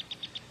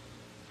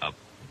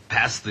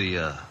 Pass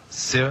the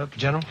syrup,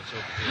 General?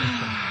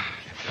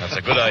 That's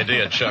a good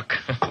idea, Chuck.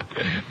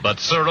 But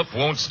syrup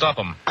won't stop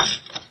them.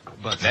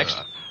 But, Next.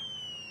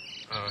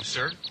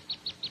 Sir?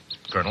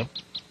 Colonel?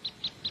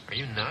 Are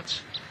you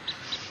nuts?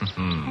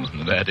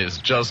 That is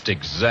just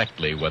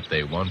exactly what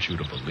they want you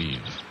to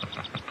believe.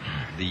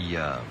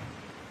 The,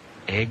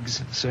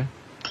 eggs, sir?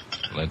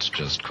 Let's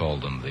just call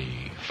them the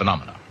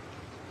phenomena.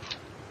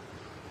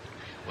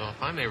 Well,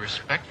 if I may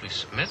respectfully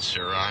submit,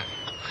 sir, I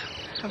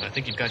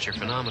think you've got your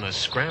phenomena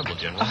scrambled,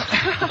 General.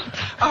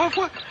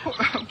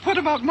 What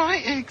about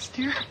my eggs,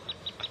 dear?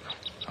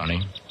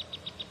 Honey,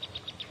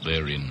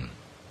 they're in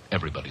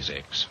everybody's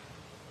eggs.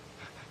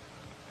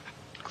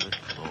 Good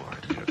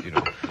Lord.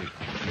 You're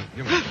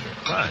making me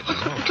cry,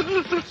 General.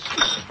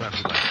 Perhaps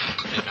you'd like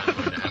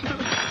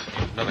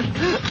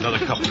another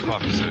cup of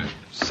coffee, sir.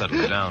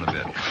 Settle down a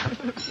bit.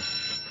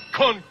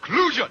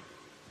 Conclusion!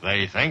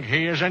 They think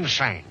he is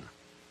insane.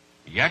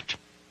 Yet,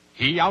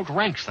 he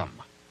outranks them.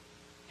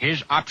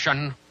 His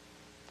option,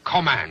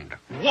 command.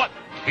 What?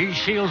 He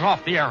seals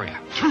off the area.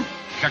 2.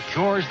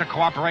 Secures the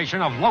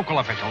cooperation of local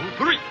officials.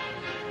 3.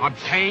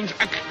 Obtains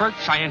expert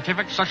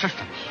scientific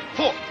assistance.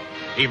 4.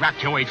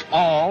 Evacuates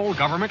all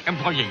government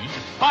employees.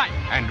 5.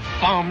 And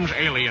bombs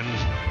aliens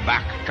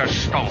back to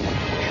Stone.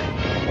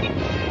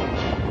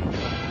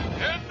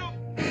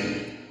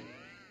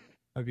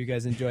 Hope you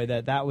guys enjoyed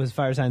that. That was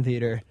Firesign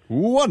Theater.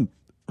 1.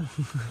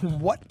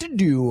 What to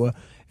do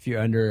if you're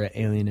under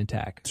alien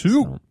attack.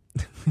 2. So,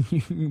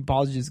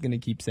 Paul's just going to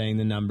keep saying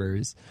the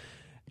numbers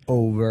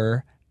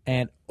over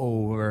and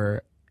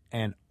over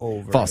and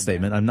over. False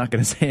statement. I'm not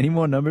going to say any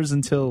more numbers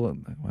until,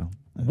 well,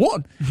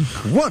 1.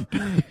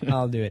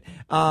 I'll do it.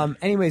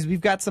 Anyways,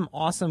 we've got some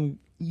awesome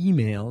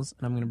emails,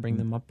 and I'm going to bring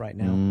them up right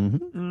now.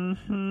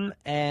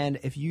 And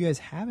if you guys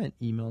haven't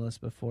emailed us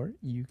before,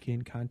 you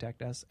can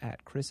contact us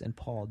at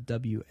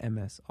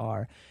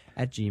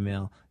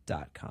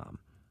chrisandpaulwmsr@gmail.com.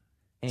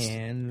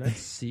 And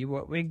let's see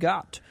what we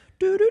got.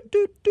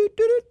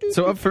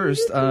 So up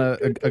first, a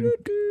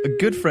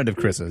good friend of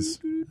Chris's,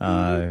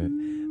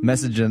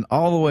 messaging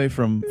all the way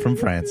from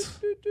France.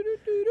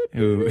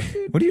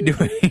 What are you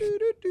doing?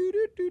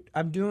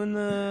 I'm doing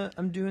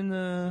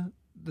the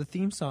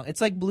theme song.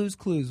 It's like Blue's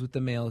Clues with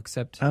the mail,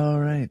 except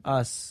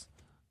us.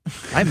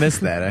 I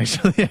missed that,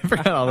 actually. I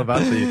forgot all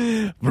about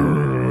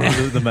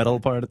the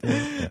metal part at the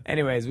end. Yeah.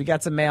 Anyways, we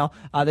got some mail.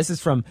 This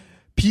is from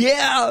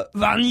Pierre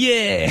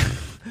Vanier,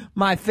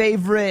 my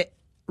favorite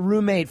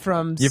roommate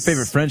from your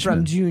favorite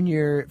Frenchman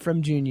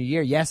from junior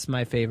year. Yes,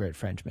 my favorite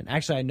Frenchman.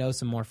 Actually, I know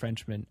some more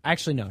Frenchmen.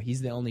 Actually, no,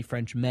 he's the only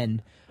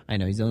Frenchman I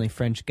know. He's the only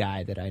French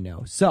guy that I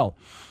know. So,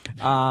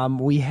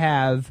 we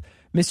have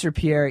Mr.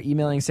 Pierre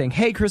emailing saying,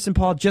 "Hey, Chris and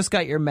Paul, just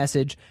got your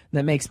message.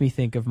 That makes me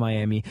think of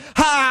Miami.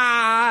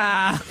 Ha!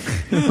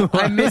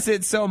 I miss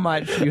it so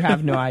much. You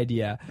have no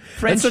idea.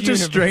 That's such a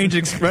strange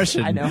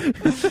expression. I know.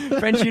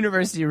 French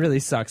university really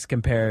sucks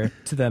compared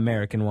to the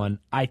American one.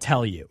 I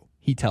tell you.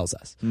 He tells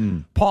us.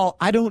 Paul,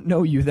 I don't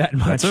know you that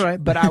much. That's all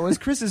right. But I was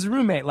Chris's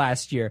roommate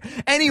last year.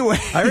 Anyway,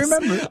 I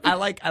remember. I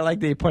like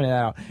that you pointed that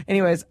out.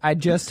 Anyways, I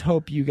just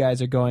hope you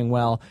guys are going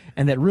well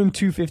and that room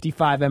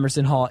 255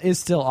 Emerson Hall is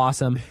still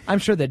awesome. I'm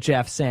sure that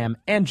Jeff, Sam,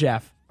 and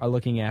Jeff are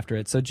looking after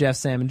it. So Jeff,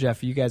 Sam, and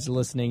Jeff, you guys are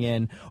listening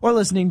in or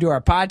listening to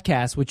our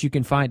podcast, which you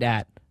can find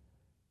at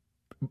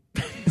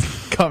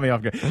Caught me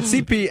off guard.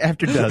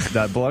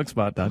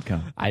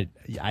 cpafterdusk.blogspot.com. I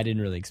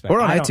didn't really expect.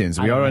 Or on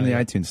iTunes. We are on the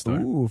iTunes store.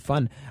 Ooh,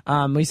 fun.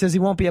 He says he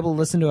won't be able to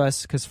listen to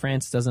us because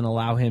France doesn't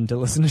allow him to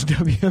listen to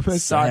WMSR.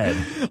 Sad.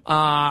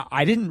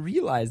 I didn't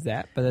realize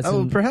that, but that's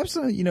perhaps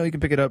you can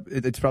pick it up.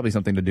 It's probably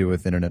something to do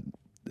with internet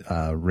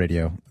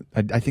radio.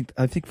 I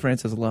think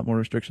France has a lot more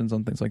restrictions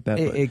on things like that.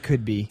 It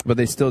could be, but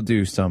they still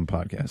do some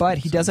podcasts. But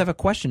he does have a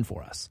question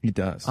for us. He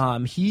does.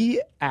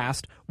 He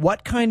asked,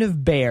 "What kind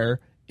of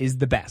bear is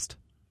the best?"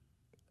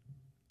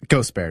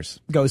 Ghost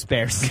bears. Ghost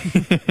bears.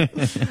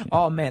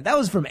 Oh man, that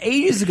was from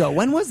ages ago.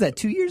 When was that?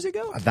 2 years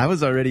ago? That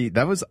was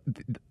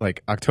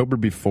like October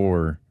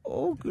before.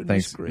 Oh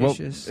goodness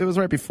gracious! Well, it was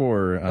right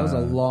before. That was a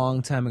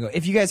long time ago.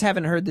 If you guys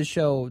haven't heard the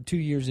show 2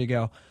 years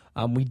ago,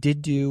 we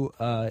did do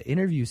an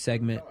interview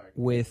segment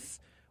with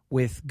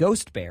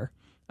Ghost Bear.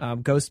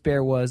 Ghost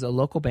Bear was a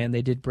local band.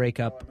 They did break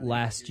up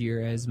last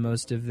year as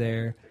most of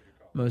their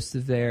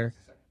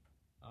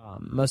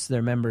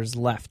members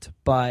left,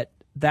 but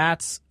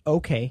that's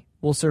okay.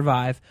 We'll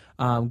survive.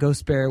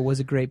 Ghost Bear was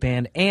a great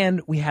band,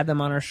 and we had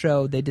them on our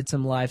show. They did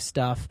some live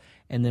stuff,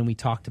 and then we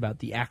talked about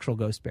the actual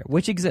Ghost Bear,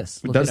 which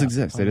exists. It does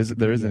exist.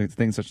 There is a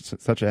thing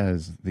such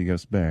as the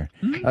Ghost Bear.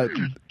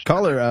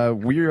 Caller,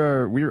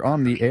 we're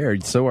on the air.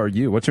 So are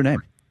you? What's your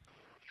name?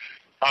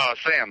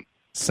 Sam.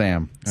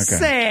 Sam. Okay.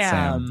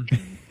 Sam.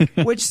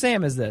 Which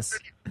Sam is this?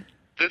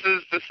 This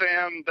is the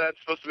Sam that's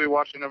supposed to be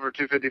watching over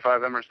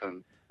 255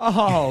 Emerson.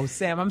 Oh,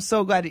 Sam, I'm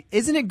so glad.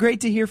 Isn't it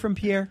great to hear from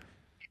Pierre?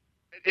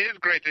 It is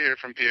great to hear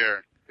from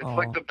Pierre. It's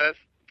like the best.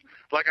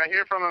 Like, I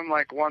hear from him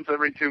like once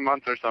every 2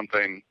 months or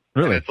something.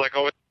 Really? And it's like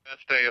always the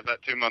best day of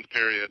that 2 month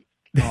period.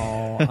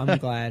 Oh, I'm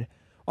glad.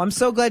 Well, I'm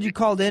so glad you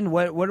called in.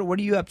 What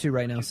are you up to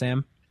right now,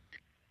 Sam?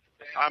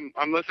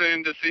 I'm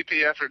listening to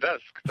CP After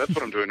Dusk. That's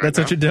what I'm doing right That's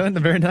now. what you're doing?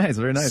 Very nice,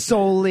 very nice.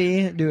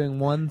 Solely doing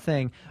one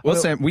thing. Well,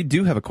 Sam, we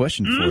do have a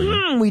question for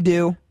you. We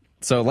do.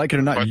 So, like it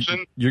or not,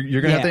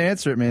 you're going to have to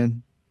answer it,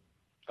 man.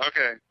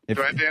 Okay.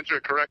 Do I have to answer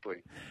it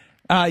correctly?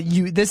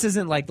 This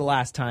isn't like the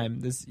last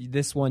time.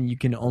 This one you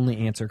can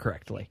only answer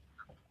correctly.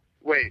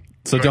 Wait.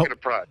 So do I get a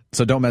prize?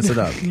 So don't mess it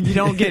up. You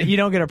don't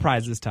get a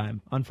prize this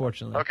time,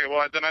 unfortunately. Okay.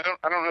 Well, then I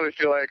don't really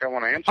feel like I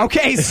want to answer.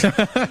 Okay. So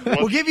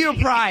we'll give you a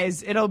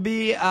prize. It'll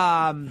be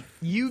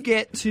you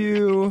get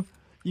 2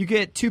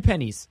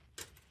 pennies.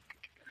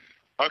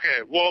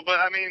 Okay. Well, but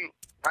I mean,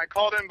 I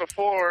called in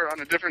before on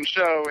a different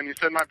show, and you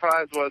said my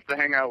prize was to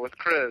hang out with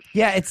Chris.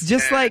 Yeah, it's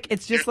just like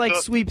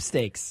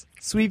sweepstakes.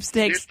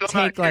 Sweepstakes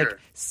take like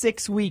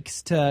 6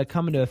 weeks to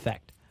come into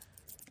effect.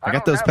 I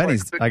got those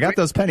pennies. I got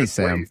those pennies,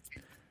 Sam.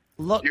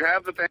 Look, you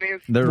have the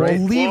pennies? They're we'll right.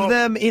 leave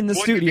them in the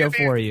studio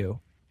for you.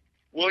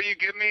 Will you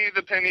give me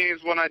the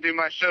pennies when I do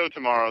my show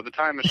tomorrow, The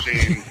Time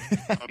Machine,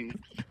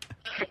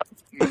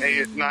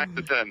 9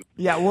 to 10?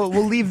 Yeah,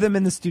 we'll leave them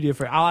in the studio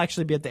for you. I'll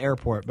actually be at the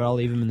airport, but I'll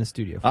leave them in the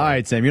studio for All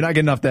right, Sam, you're not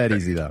getting off that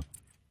easy, though.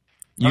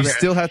 You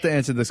still have to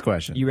answer this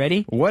question. You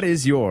ready? What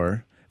is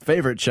your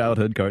favorite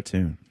childhood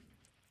cartoon?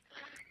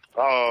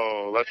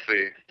 Oh, let's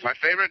see. My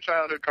favorite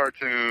childhood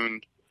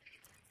cartoon.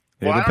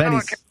 Well, I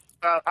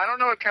don't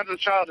know what counts as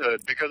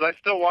childhood because I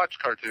still watch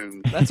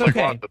cartoons. That's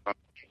okay. Lots of them.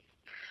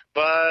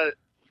 But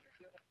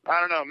I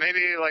don't know.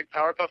 Maybe like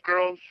Powerpuff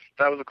Girls.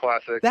 That was a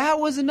classic. That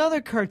was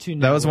another Cartoon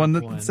That was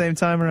Network one at the same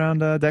time around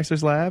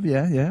Dexter's Lab.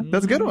 Yeah.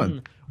 That's a good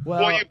one.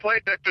 Well, you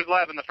played Dexter's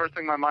Lab, and the first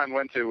thing my mind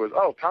went to was,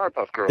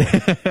 Powerpuff Girls.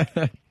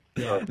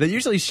 They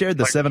usually shared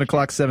the 7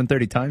 o'clock,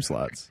 7:30 time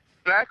slots.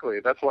 Exactly.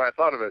 That's why I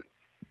thought of it.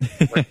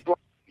 Like,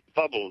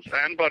 Bubbles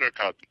and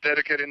Buttercup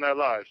dedicating their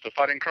lives to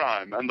fighting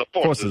crime and the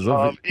forces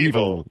of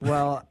evil.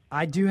 Well,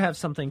 I do have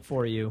something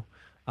for you.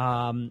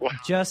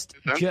 Just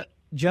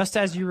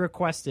as you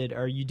requested,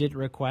 or you didn't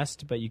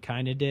request, but you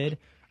kind of did,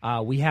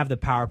 we have the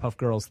Powerpuff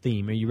Girls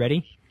theme. Are you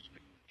ready?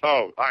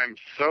 Oh, I'm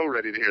so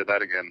ready to hear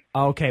that again.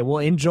 Okay, well,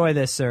 enjoy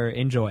this, sir.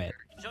 Enjoy it.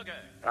 Sugar.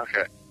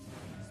 Okay.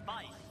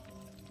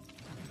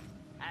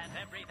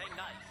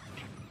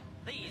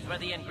 These were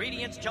the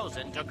ingredients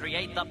chosen to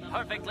create the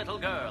perfect little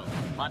girl.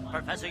 But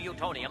Professor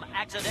Utonium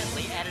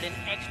accidentally added an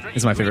extra This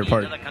is my favorite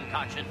ingredient part. to the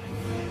concoction,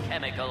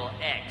 Chemical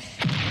X.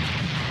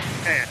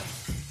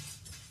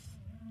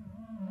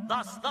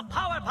 Thus, the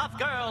Powerpuff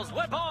Girls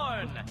were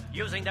born.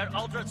 Using their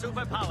ultra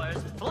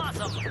superpowers,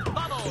 Blossom,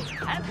 Bubbles,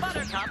 and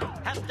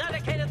Buttercup have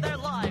dedicated their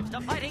lives to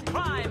fighting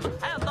crime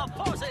and the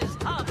forces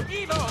of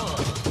evil.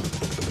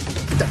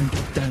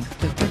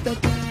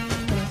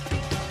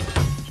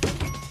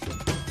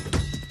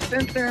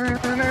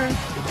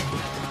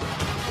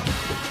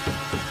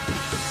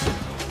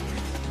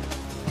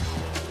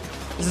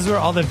 This is where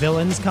all the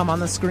villains come on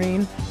the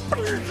screen.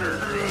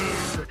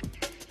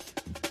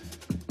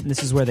 And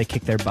this is where they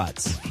kick their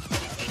butts.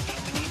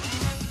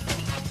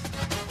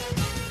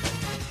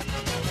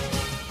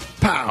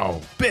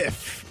 Pow!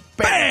 Biff!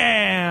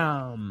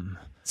 Bam!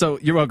 So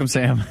you're welcome,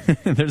 Sam.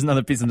 There's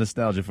another piece of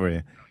nostalgia for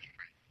you.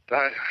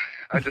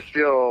 I just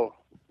feel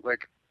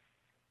like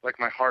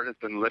my heart has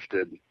been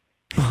lifted.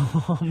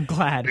 I'm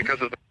glad. Because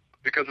of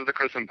the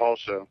Chris and Paul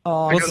show.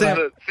 Oh, because Sam,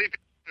 of the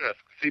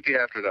CP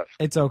After Dusk.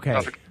 It's okay.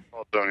 Not the Chris and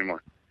Paul show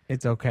anymore.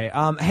 It's okay.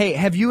 Hey,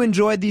 have you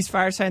enjoyed these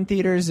Fireside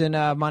Theaters and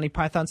Monty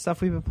Python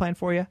stuff we've been playing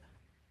for you?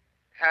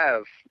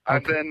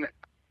 I've been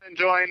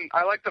enjoying.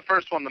 I like the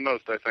first one the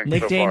most, I think.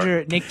 Nick so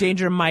Danger. far. Nick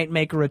Danger might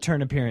make a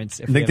return appearance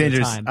if Nick we have the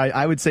Danger's. time.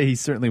 I would say he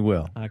certainly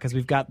will. Because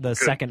we've got the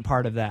second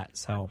part of that.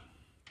 So.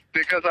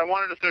 Because I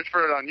wanted to search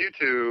for it on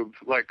YouTube,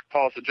 like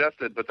Paul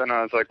suggested, but then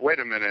I was like, wait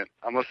a minute,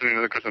 I'm listening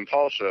to the Chris and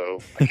Paul show.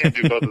 I can't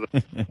do both of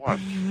them at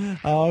once.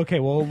 Oh, okay.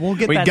 Well, we'll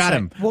get We that. got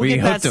him. We'll We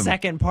get that hooked him.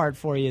 second part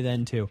for you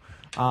then too.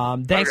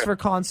 Thanks Okay. for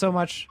calling so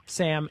much,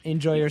 Sam.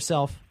 Enjoy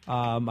yourself.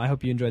 I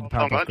hope you enjoyed the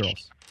Powerpuff much.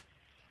 Girls.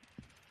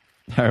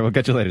 All right, we'll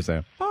catch you later,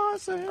 Sam.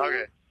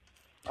 Okay.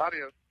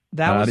 Adios.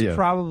 That was Adios.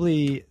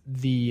 probably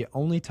the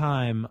only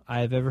time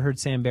I've ever heard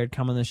Sam Baird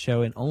come on the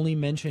show and only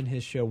mention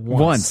his show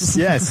once.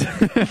 Yes.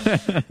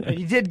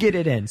 He did get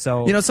it in.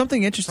 So You know,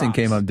 something interesting props.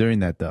 came up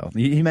during that, though.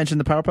 He mentioned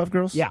the Powerpuff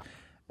Girls? Yeah.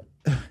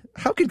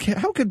 How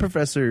could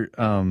Professor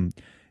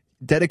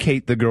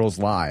dedicate the girls'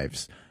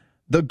 lives?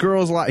 The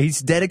girls'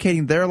 he's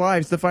dedicating their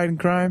lives to fighting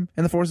crime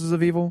and the forces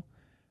of evil?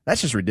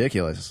 That's just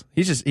ridiculous.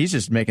 He's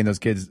just making those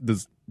kids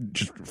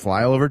just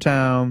fly all over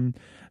town,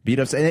 beat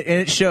up, and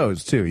it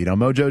shows too. You know,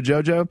 Mojo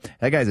Jojo,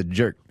 that guy's a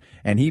jerk,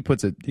 and he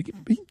puts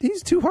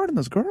he's too hard on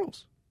those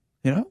girls.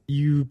 You know,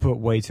 you put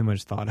way too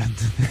much thought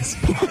into this.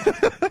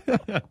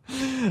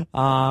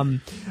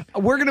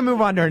 We're gonna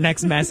move on to our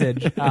next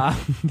message.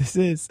 This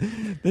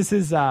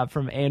is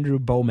from Andrew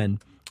Bowman.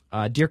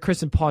 Dear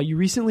Chris and Paul, you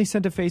recently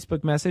sent a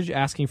Facebook message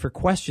asking for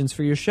questions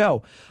for your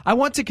show. I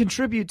want to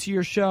contribute to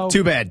your show.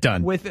 Too bad,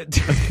 done. With a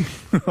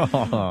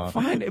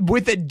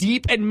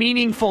deep and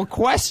meaningful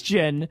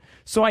question.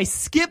 So I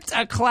skipped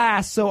a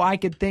class so I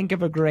could think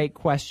of a great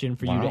question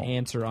for you to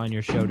answer on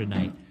your show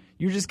tonight.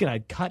 You're just going to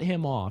cut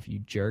him off, you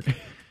jerk.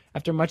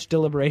 After much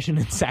deliberation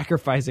and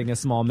sacrificing a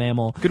small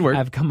mammal, good work.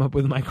 I've come up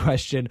with my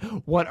question.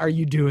 What are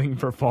you doing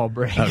for fall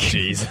break? Oh,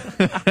 jeez.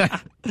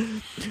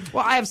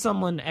 Well, I have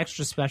someone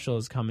extra special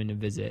is coming to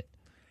visit.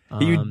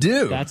 You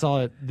do? That's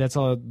all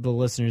the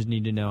listeners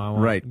need to know. I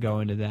won't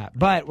go into that.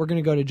 But we're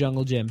going to go to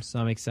Jungle Gym, so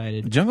I'm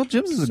excited. Jungle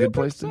Gym's is a good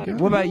place to go.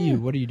 What about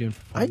you? What are you doing for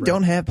fall I break?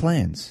 don't have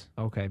plans.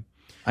 Okay.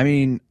 I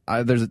mean,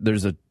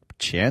 there's a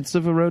chance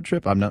of a road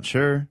trip. I'm not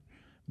sure.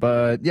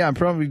 But, yeah, I'm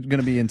probably going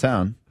to be in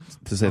town,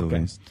 to say the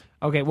least.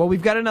 Okay, well,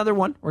 we've got another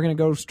one. We're going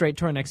to go straight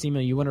to our next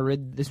email. You want to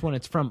read this one?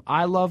 It's from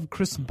I Love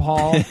Chris and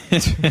Paul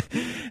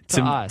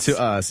to us. To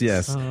us,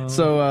 yes.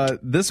 So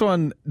this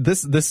one,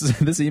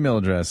 this email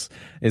address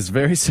is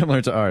very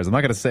similar to ours. I'm not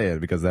going to say it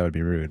because that would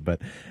be rude,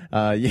 but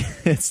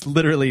it's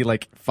literally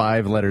like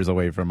 5 letters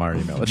away from our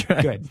email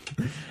address. Good.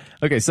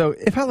 Okay, so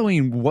if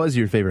Halloween was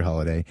your favorite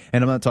holiday,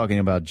 and I'm not talking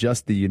about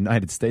just the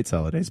United States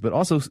holidays, but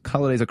also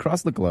holidays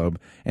across the globe,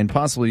 and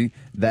possibly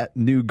that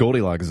new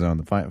Goldilocks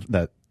zone,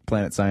 that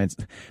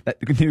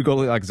new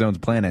Goldilocks zone's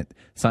planet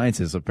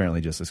scientists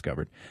apparently just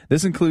discovered.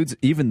 This includes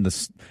even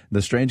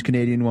the strange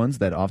Canadian ones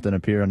that often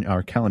appear on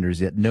our calendars,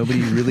 yet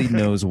nobody really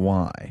knows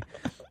why.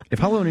 If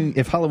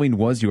Halloween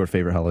was your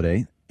favorite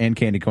holiday, and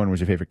candy corn was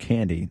your favorite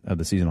candy of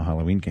the seasonal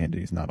Halloween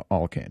candies, not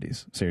all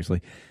candies,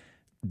 seriously,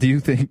 do you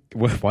think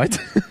what?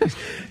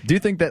 Do you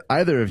think that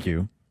either of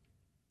you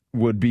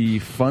would be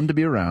fun to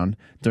be around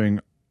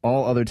during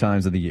all other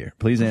times of the year?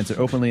 Please answer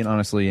openly and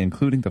honestly,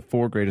 including the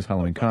 4 greatest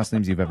Halloween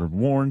costumes you've ever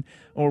worn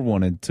or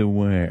wanted to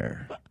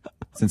wear.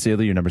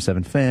 Sincerely, your number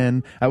 7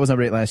 fan. I was on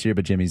break last year,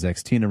 but Jimmy's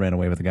ex Tina ran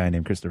away with a guy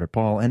named Christopher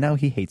Paul, and now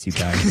he hates you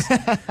guys.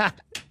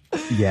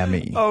 Yeah,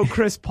 me. Oh,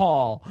 Chris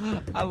Paul.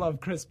 I love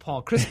Chris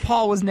Paul. Chris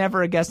Paul was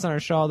never a guest on our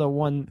show, although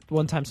one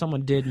time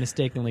someone did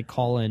mistakenly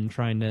call in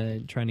trying to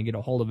get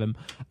a hold of him.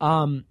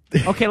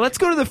 Okay, let's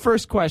go to the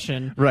first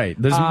question. Right.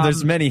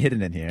 There's many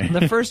hidden in here.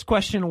 The first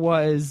question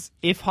was,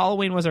 if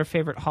Halloween was our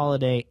favorite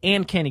holiday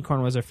and candy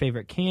corn was our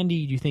favorite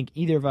candy, do you think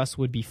either of us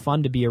would be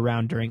fun to be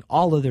around during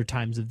all other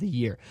times of the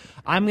year?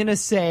 I'm going to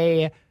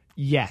say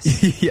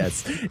yes.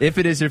 Yes. If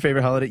it is your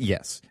favorite holiday,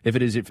 yes. If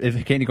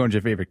candy corn is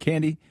your favorite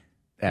candy,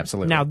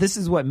 absolutely. Now, this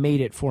is what made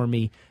it for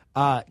me.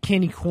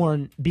 Candy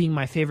corn being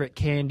my favorite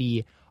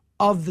candy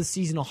of the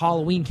seasonal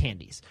Halloween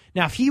candies.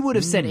 Now, if he would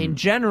have said in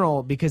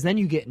general, because then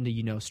you get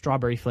into,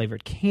 strawberry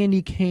flavored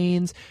candy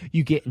canes,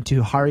 you get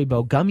into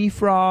Haribo gummy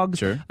frogs.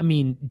 Sure. I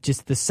mean,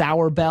 just the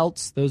sour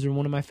belts. Those are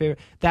one of my favorite.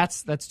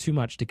 That's too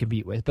much to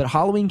compete with. But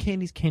Halloween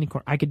candies, candy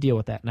corn, I could deal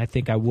with that, and I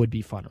think I would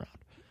be fun around.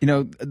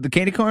 The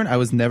candy corn I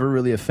was never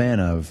really a fan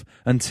of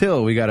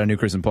until we got our new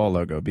Chris and Paul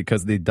logo,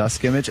 because the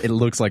dusk image, it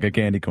looks like a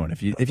candy corn.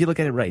 If you look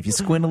at it right, if you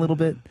squint a little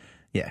bit,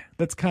 Yeah.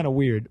 That's kind of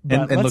weird.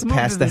 But And let's look move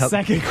past to the the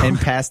second and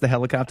past the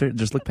helicopter.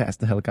 Just look past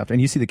the helicopter,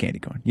 and you see the candy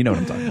corn. You know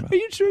what I'm talking about. Are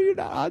you sure you're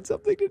not on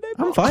something today,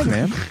 Paul? I'm fine,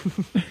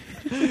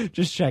 man.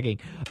 Just checking.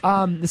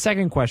 The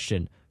second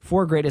question: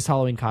 4 greatest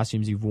Halloween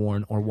costumes you've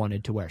worn or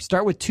wanted to wear.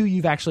 Start with 2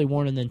 you've actually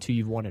worn, and then 2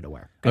 you've wanted to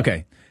wear.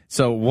 Okay.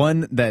 So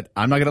one that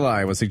I'm not gonna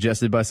lie was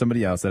suggested by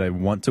somebody else that I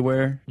want to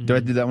wear. Do I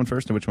do that one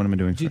first, or which one am I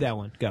doing? Do first? that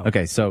one. Go.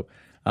 Okay. So,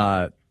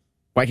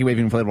 wacky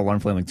waving inflatable alarm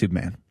flailing tube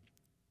man.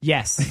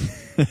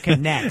 Yes. Okay,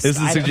 next. This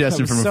is a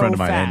suggestion from a friend of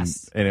mine,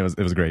 Fast. and it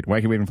was great.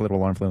 Wacky waving inflatable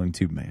alarm flailing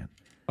tube man.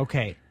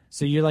 Okay,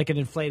 so you're like an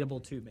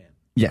inflatable tube man.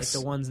 Yes.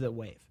 Like the ones that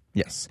wave.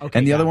 Yes. Okay,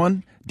 and the got other it.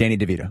 one, Danny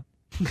DeVito.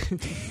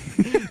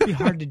 It'd be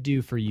hard to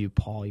do for you,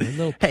 Paul. You're a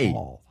little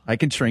tall. I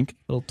can shrink.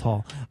 A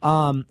little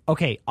tall.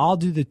 Okay, I'll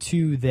do the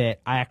 2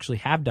 that I actually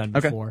have done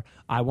before.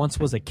 I once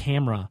was a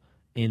camera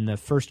in the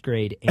 1st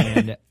grade,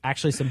 and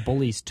actually some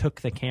bullies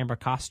took the camera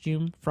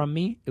costume from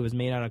me. It was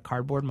made out of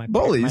cardboard. My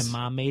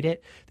mom made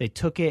it. They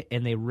took it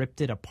and they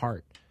ripped it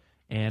apart.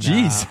 And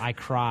I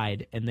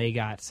cried, and they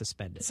got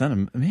suspended.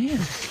 Man.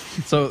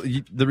 So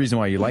the reason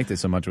why you liked it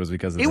so much was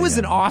because of It was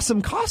an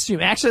awesome costume.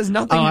 It actually has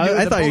nothing to do with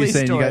I the thought you were bully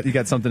saying story. you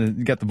got something.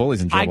 You got the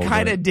bullies in trouble. I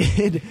kind of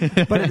did,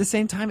 but at the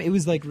same time, it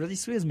was like really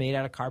sweet. It was made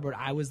out of cardboard.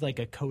 I was like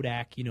a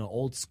Kodak,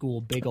 old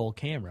school, big old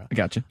camera. I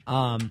gotcha.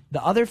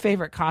 The other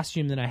favorite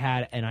costume that I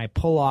had, and I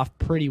pull off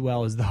pretty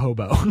well, is the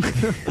hobo.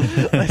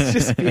 Let's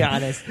just be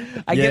honest.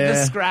 I get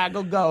the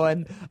scraggle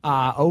going,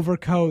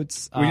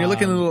 overcoats. When you're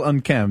looking a little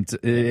unkempt,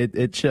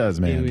 it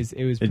shows, man.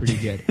 It was pretty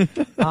good.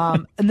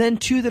 And then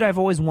 2 that I've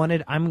always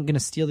wanted. I'm going to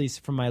steal these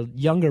from my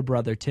younger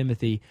brother,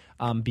 Timothy,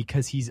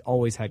 because he's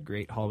always had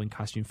great Halloween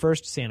costume.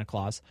 First, Santa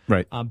Claus.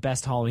 Right.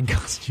 Best Halloween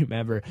costume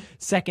ever.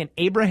 Second,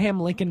 Abraham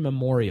Lincoln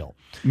Memorial.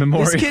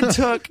 Memorial. This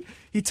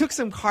kid took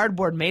some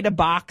cardboard, made a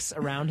box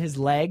around his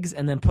legs,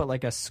 and then put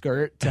like a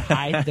skirt to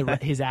hide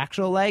his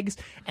actual legs,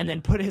 and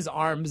then put his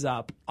arms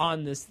up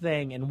on this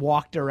thing and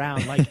walked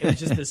around like it was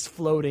just this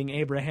floating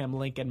Abraham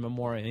Lincoln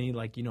Memorial. And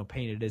he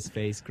painted his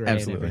face gray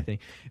and everything.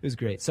 It was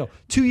great. So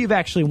 2 you've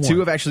actually worn. 2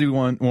 have actually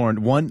worn.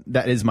 One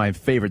that is my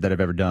favorite that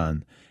I've ever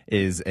done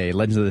is a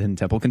Legends of the Hidden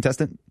Temple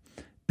contestant.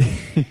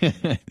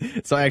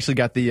 So I actually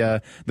got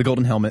the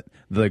golden helmet,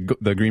 the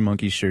green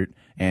monkey shirt,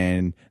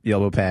 and the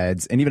elbow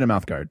pads, and even a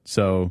mouth guard.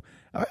 So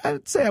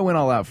I'd say I went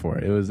all out for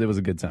it. It was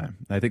a good time.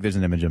 I think there's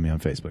an image of me on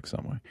Facebook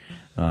somewhere.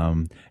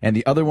 And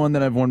the other one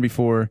that I've worn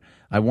before,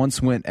 I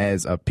once went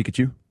as a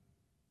Pikachu,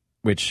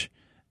 which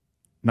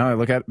now I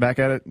look back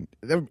at it,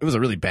 it was a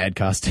really bad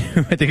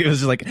costume. I think it was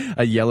just like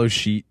a yellow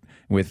sheet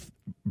with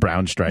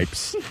brown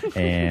stripes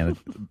and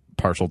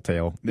partial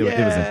tail. It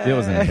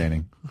was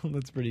entertaining.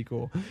 That's pretty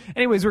cool.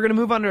 Anyways, we're going to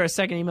move on to our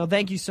second email.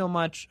 Thank you so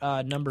much,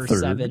 number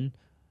 7.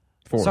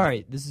 4.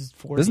 Sorry, this is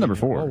 4. This is number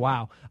 4. Oh,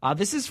 wow.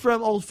 This is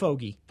from Old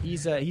Fogey.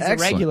 He's a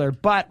Excellent. regular,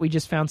 but we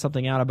just found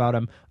something out about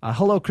him.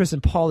 Hello, Chris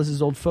and Paul. This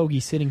is Old Fogey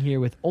sitting here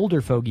with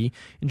Older Fogey,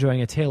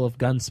 enjoying a tale of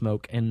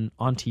Gunsmoke and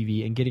on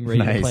TV and getting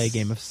ready to play a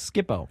game of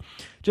Skippo.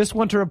 Just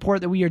want to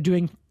report that we are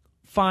doing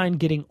fine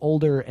getting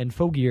older and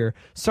fogier.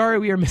 Sorry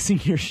we are missing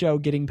your show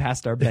getting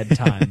past our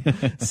bedtime.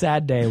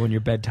 Sad day when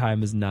your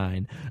bedtime is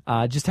 9.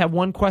 Just have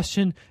one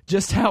question.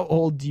 Just how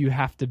old do you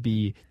have to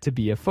be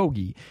a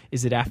fogey?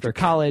 Is it after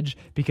college?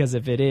 Because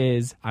if it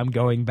is, I'm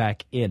going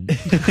back in.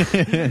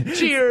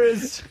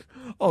 Cheers,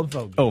 Old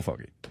Fogey. Old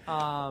Fogey.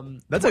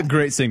 That's a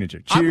great signature.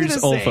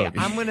 Cheers, Old Fogey.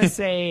 I'm going to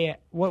say,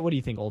 what do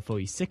you think, Old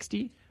Fogey?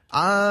 60?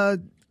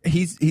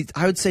 He's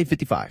I would say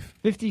 55.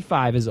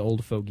 55 is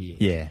Old Fogey.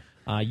 Yeah.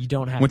 You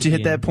don't have Once to you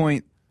be hit that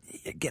point,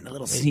 you're getting a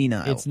little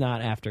senile. It's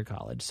not after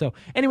college. So,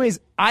 anyways,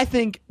 I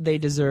think they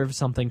deserve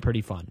something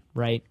pretty fun,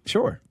 right?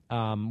 Sure.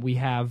 We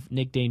have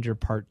Nick Danger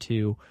Part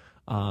 2.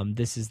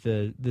 This is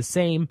the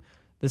same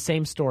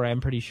story,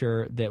 I'm pretty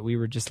sure, that we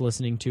were just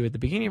listening to at the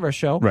beginning of our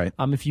show. Right.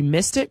 If you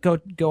missed it,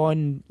 go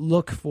and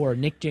look for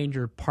Nick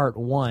Danger Part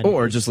 1.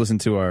 Or just listen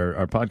to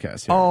our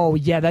podcast here. Oh,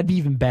 yeah, that'd be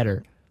even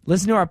better.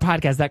 Listen to our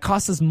podcast. That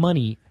costs us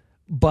money.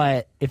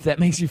 But if that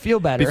makes you feel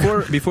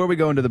better. Before we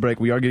go into the break,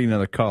 we are getting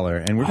another caller,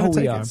 and we're going to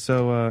take it.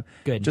 So,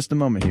 good. Just a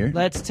moment here.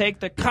 Let's take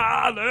the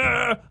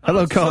caller.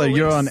 Hello, caller. So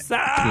You're on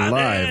excited.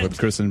 live with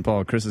Chris and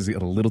Paul. Chris is a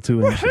little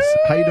too anxious.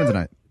 How you doing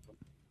tonight?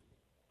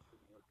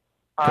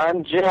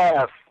 I'm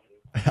Jeff.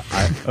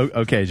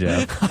 Okay,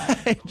 Jeff.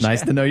 Hi,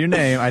 nice to know your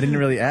name. I didn't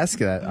really ask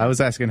that. I was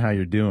asking how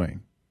you're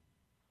doing.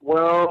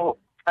 Well,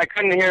 I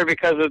couldn't hear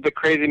because of the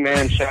crazy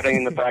man shouting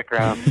in the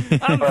background.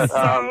 I'm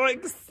so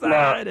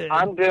excited. No,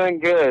 I'm doing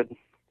good.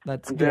 I'm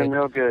good. doing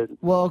real good.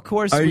 Well, of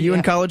course. Are you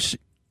in college,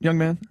 young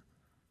man?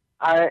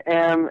 I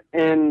am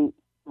in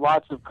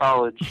lots of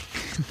college.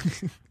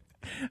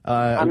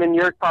 I'm in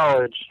your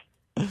college.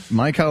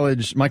 My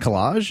college, my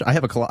collage? I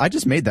have a collage. I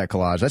just made that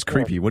collage. That's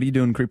creepy. What are you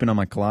doing creeping on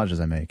my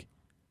collages I make?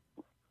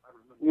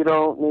 You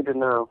don't need to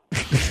know.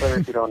 It's better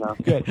if you don't know.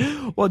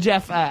 Good. Well,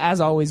 Jeff,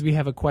 as always, we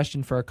have a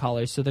question for our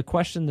callers. So the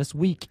question this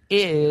week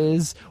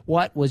is,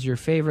 what was your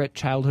favorite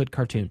childhood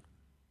cartoon?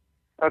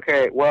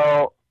 Okay,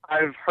 well,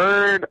 I've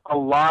heard a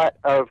lot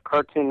of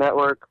Cartoon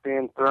Network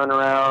being thrown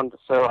around,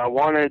 so I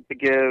wanted to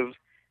give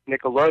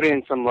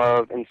Nickelodeon some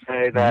love and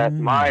say that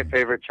my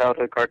favorite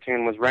childhood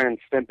cartoon was Ren and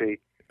Stimpy.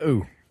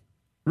 Ooh,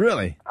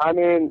 really? I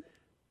mean,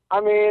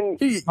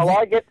 well,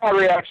 I get that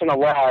reaction a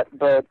lot,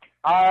 but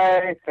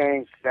I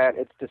think that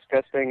it's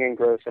disgusting and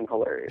gross and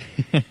hilarious.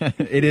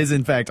 It is,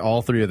 in fact,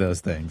 all three of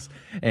those things.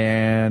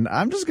 And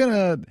I'm just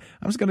gonna,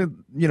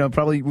 we'll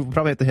probably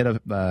have to hit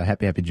a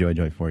Happy Happy Joy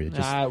Joy for you.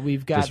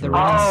 We've got the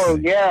Oh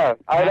yeah,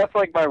 that's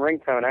like my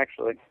ringtone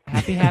actually.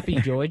 Happy Happy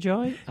Joy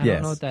Joy. I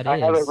don't know what that is. I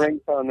have a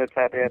ringtone that's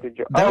Happy Happy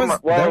Joy.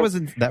 That was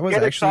get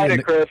actually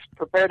excited, Chris.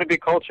 Prepare to be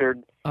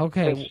cultured.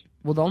 Okay.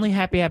 Well, the only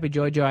Happy Happy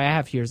Joy Joy I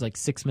have here is like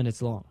 6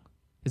 minutes long.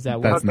 Is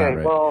that That's not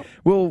right. well-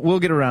 we'll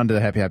get around to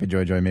the Happy Happy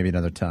Joy Joy maybe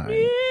another time.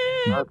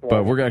 Okay.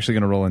 But we're actually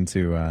going to roll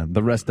into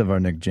the rest of our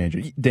Nick Danger.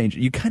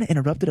 You kind of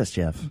interrupted us,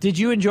 Jeff. Did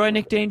you enjoy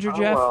Nick Danger,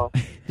 Jeff? well.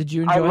 Did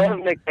you enjoy I love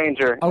him? Nick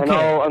Danger, and Okay.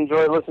 I'll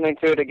enjoy listening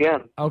to it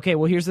again. Okay,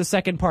 well, here's the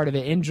second part of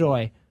it.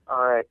 Enjoy.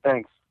 All right,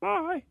 thanks.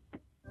 Bye.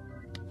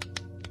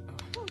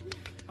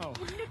 Oh,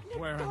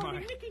 where am I?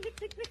 Nick,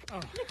 Nick,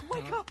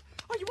 wake up!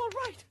 Are you all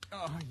right?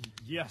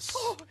 Yes.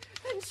 Oh,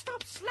 then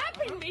stop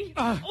slapping me!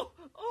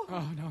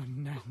 Oh, no,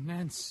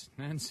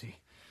 Nancy.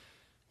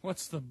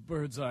 What's the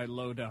bird's eye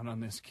lowdown on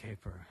this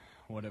caper?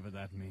 Whatever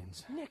that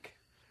means. Nick,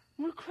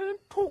 we can't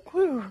talk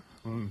here.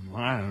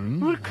 Man.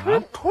 We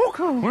can't talk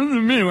here. What do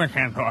you mean we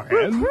can't talk,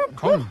 Ed? We can't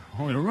talk.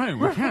 Oh, you're right,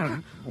 we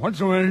can't. What's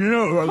the way to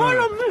do?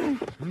 Follow me!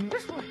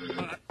 This way.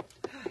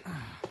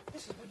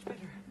 This is much better.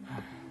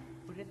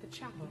 We're in the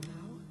chapel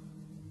now.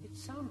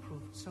 It's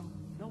soundproof, so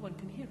no one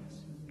can hear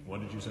us.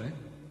 What did you say?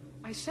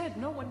 I said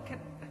no one can...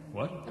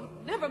 What? No,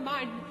 never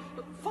mind.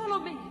 Follow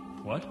me.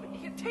 What?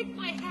 Here, take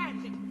my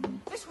hand.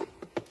 This way.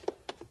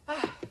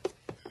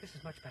 This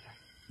is much better.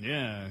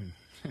 Yeah,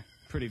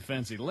 pretty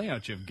fancy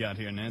layout you've got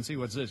here, Nancy.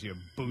 What's this, your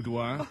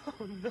boudoir?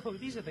 Oh, no,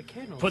 these are the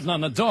kennels. Putting on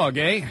the dog,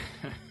 eh?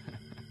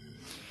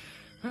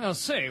 Well,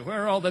 say,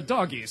 where are all the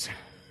doggies?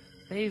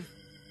 They've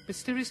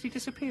mysteriously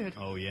disappeared.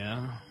 Oh,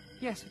 yeah?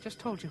 Yes, I just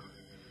told you.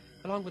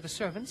 Along with the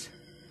servants.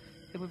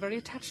 They were very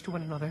attached to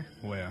one another.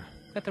 Where?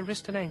 At the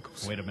wrist and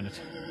ankles. Wait a minute.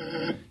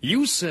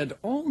 You said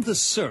all the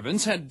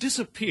servants had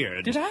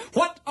disappeared. Did I?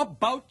 What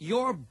about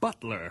your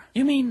butler?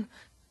 You mean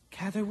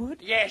Catherwood?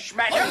 Yes,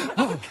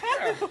 madam.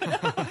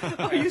 Catherwood!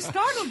 Oh, you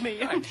startled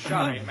me. I'm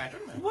sorry,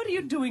 madam. What are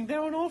you doing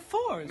there on all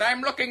fours?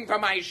 I'm looking for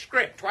my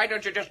script. Why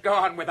don't you just go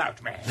on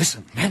without me?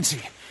 Listen, Nancy,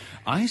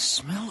 I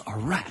smell a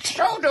rat.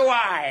 So do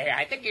I.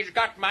 I think he's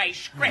got my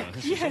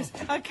script. Yes,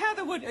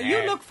 Catherwood,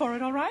 you look for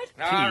it, all right?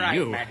 All right,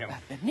 you. madam.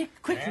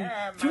 Nick, quickly,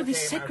 through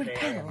this sacred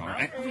panel. All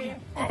right. Over here.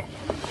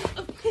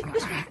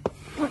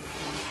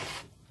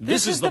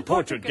 This is the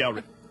portrait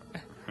gallery.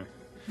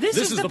 This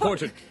is the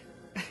portrait.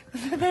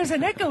 There's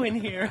an echo in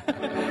here.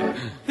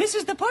 This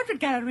is the portrait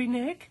gallery,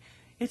 Nick.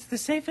 It's the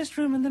safest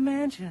room in the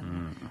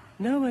mansion.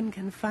 No one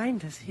can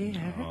find us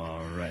here.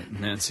 All right,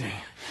 Nancy.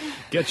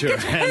 Get your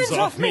hands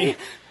off me.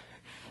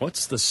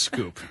 What's the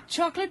scoop?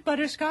 Chocolate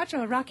butterscotch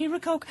or Rocky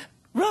Rococo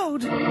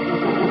Road.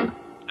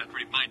 That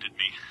reminded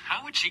me.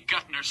 How had she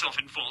gotten herself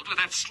involved with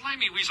that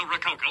slimy weasel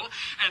Rococo?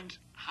 And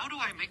how do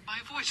I make my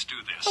voice do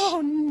this?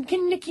 Oh,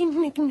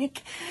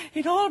 Nick.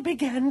 It all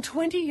began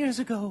 20 years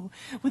ago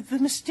with the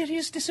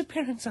mysterious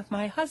disappearance of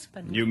my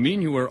husband. You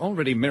mean you were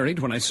already married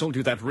when I sold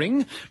you that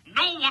ring?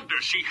 No wonder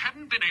she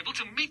hadn't been able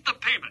to meet the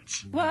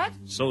payments. What?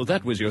 So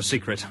that was your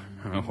secret.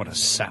 Oh, what a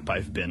sap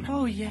I've been.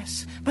 Oh,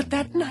 yes. But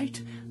that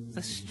night,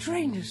 the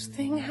strangest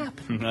thing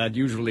happened. That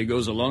usually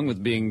goes along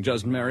with being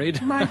just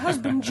married. My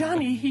husband,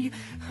 Johnny, he...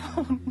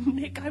 Oh,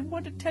 Nick, I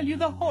want to tell you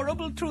the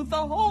horrible truth, the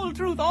whole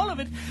truth, all of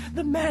it.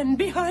 The man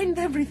behind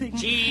everything.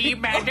 Gee,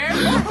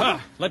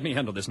 madam. Let me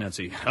handle this,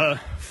 Nancy.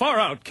 Far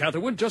out,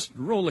 Catherwood. Just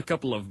roll a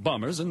couple of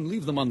bombers and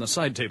leave them on the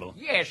side table.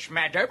 Yes,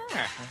 madam.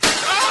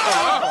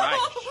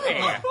 I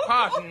say.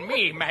 Pardon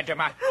me,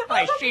 madam.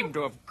 I seem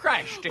to have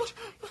crashed. It's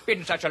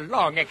been such a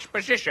long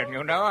exposition,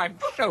 you know. I'm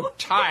so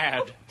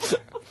tired.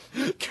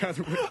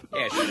 Catherwood.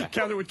 Yes, sir.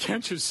 Catherwood,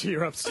 can't you see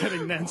you're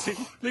upsetting Nancy?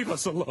 Leave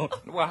us alone.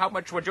 Well, how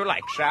much would you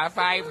like, sir?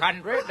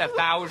 500?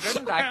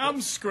 1,000? Am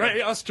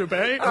Scray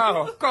Osterbay.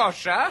 Oh, of course,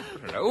 sir.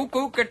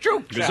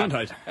 Ukookachook, sir.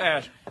 Gesundheit.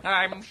 Yes.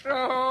 I'm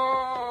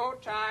so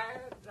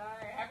tired.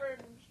 I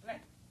haven't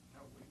slept.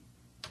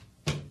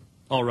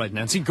 All right,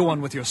 Nancy, go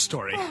on with your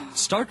story.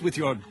 Start with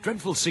your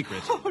dreadful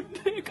secret. Oh,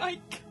 Nick, I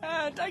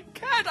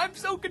can't. I'm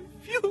so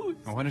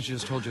confused. Well, why don't you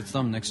just hold your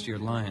thumb next to your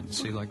line?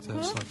 See, like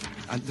this.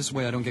 This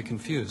way I don't get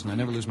confused and I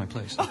never lose my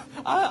place.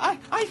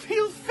 I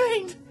feel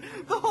faint.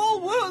 The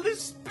whole world is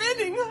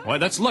spinning. Why,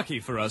 that's lucky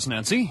for us,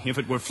 Nancy. If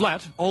it were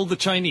flat, all the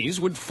Chinese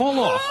would fall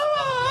off.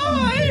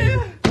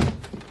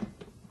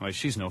 Why,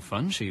 she's no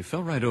fun. She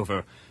fell right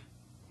over.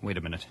 Wait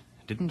a minute.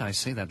 Didn't I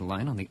say that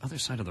line on the other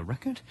side of the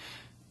record?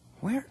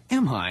 Where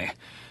am I?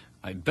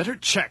 I'd better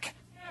check.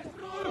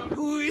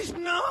 Who is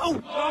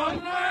now?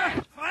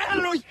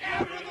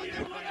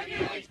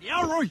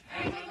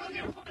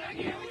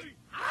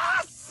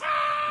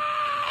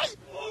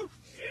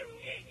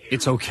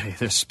 It's okay.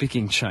 They're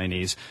speaking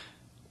Chinese.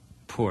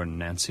 Poor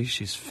Nancy.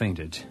 She's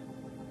fainted.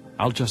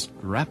 I'll just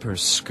wrap her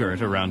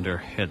skirt around her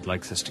head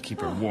like this to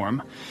keep her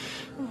warm.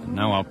 And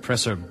now I'll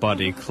press her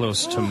body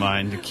close to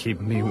mine to keep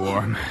me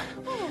warm.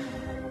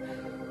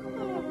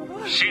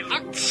 She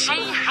looked so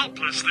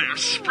helpless there,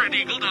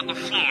 spread-eagled on the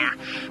floor.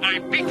 I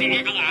beat the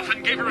eagle off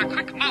and gave her a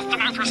quick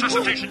mouth-to-mouth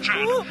resuscitation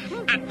shot.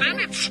 And then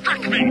it struck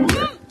me.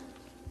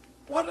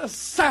 What a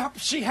sap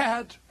she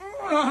had!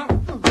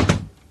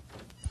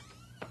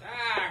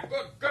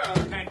 Good girl,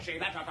 Nancy.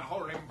 That ought to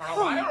hold him for a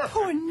while. Oh,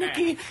 poor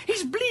Nicky.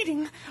 He's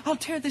bleeding. I'll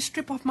tear this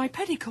strip off my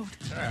petticoat.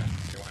 You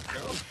want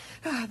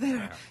to?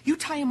 There. You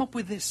tie him up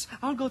with this.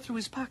 I'll go through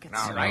his pockets.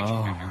 All right.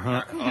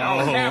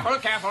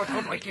 Careful.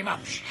 Don't wake him up.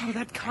 Oh,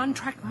 that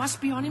contract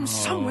must be on him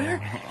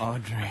somewhere.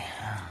 Audrey.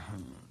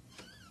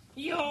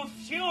 You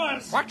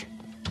fools! What?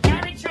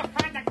 Haven't you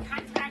found the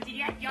contract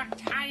yet? Your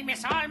time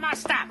is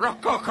almost up.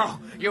 Rococo,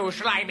 you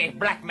slimy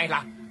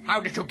blackmailer. How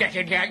did you get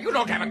in here? You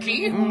don't have a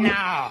key.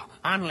 No,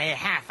 only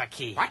half a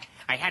key. What?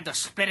 I had to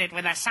spit it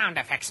with a sound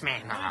effects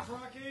man.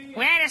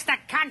 Where is the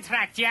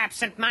contract, you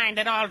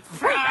absent-minded old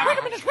fraud? Wait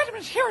a minute.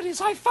 Here it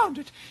is. I found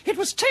it. It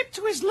was taped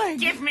to his leg.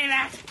 Give me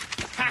that.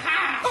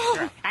 Ha-ha!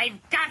 Oh. I've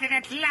got it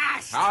at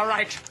last. All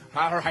right.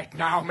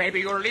 Now,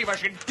 maybe you'll leave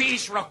us in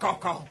peace,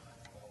 Rococo.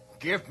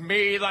 Give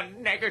me the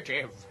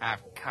negative.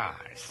 Of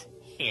course.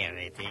 Here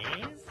it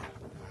is.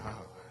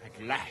 Oh,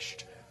 at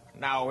last.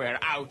 Now we're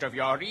out of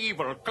your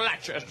evil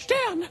clutches.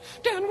 Dan,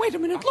 wait a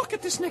minute. Look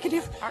at this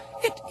negative.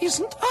 It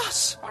isn't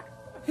us.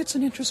 It's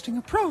an interesting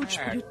approach,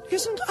 but it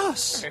isn't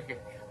us.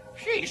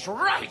 She's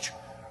right.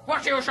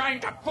 What are you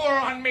trying to pull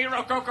on me,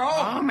 Rococo?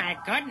 Oh, my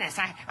goodness.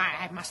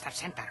 I must have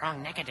sent the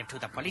wrong negative to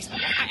the police.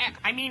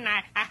 I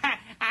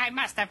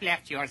must have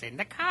left yours in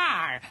the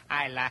car.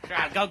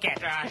 I'll go get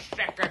it. A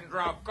second,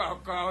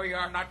 Rococo.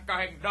 You're not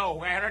going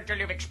nowhere until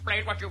you've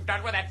explained what you've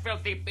done with that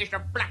filthy piece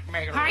of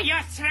blackmail. Are you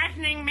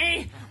threatening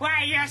me?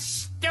 Why, you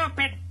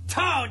stupid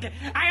toad.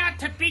 I ought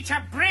to beat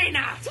your brain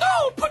out.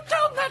 No, put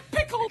down that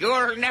pickle.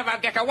 You'll never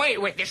get away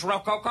with this,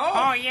 Rococo.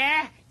 Oh,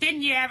 yeah?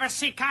 Didn't you ever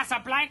see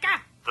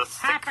Casablanca? The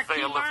thick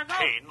veil of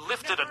pain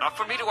lifted enough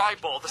for me to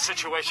eyeball the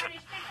situation.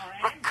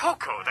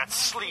 Rococo, that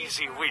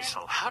sleazy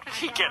weasel. How did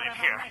he get in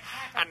here?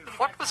 And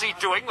what was he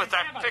doing with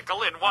that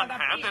pickle in one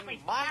hand and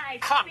my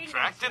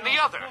contract in the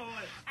other?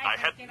 I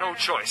had no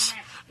choice.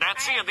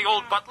 Nancy and the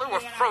old butler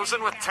were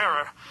frozen with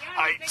terror.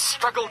 I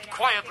struggled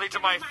quietly to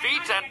my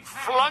feet and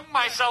flung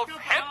myself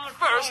head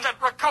first at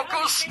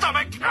Rococo's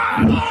stomach.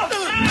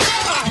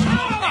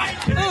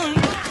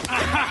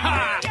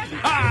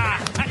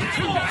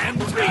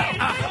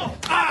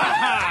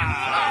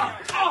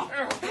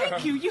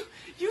 Thank you.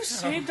 You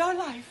saved our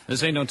life.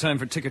 This ain't no time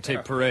for ticker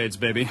tape parades,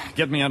 baby.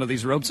 Get me out of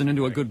these ropes and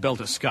into a good belt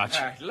of scotch.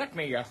 Let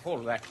me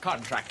hold that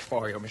contract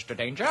for you, Mr.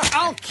 Danger.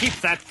 I'll keep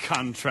that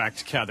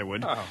contract,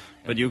 Catherwood.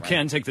 But you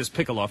can take this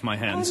pickle off my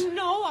hands. Oh,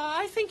 no,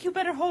 I think you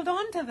better hold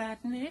on to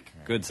that, Nick.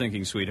 Good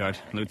thinking,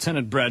 sweetheart.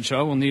 Lieutenant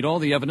Bradshaw will need all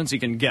the evidence he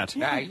can get.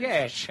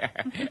 Yes.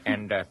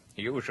 And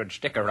you should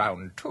stick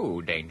around,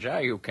 too,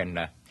 Danger. You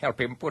can help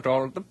him put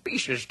all the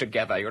pieces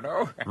together, you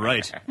know.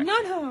 Right.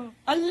 No.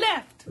 A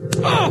left.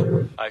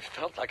 Oh! I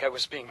felt like I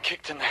was being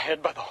kicked in the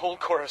head by the whole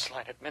chorus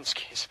line at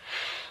Minsky's.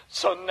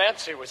 So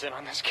Nancy was in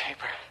on this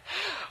caper.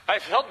 I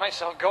felt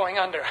myself going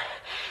under.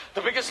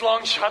 The biggest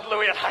long shot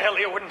Louis at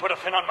Hialeah wouldn't put a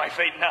fin on my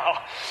fate now.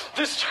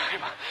 This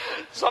time,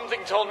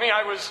 something told me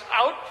I was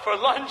out for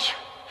lunch.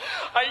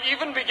 I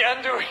even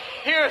began to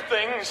hear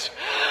things.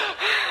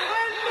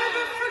 I'll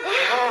never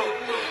forget.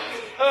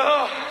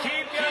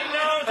 Keep your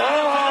nose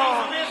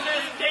out of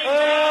business, Danger.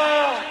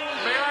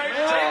 May I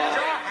take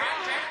your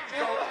hat?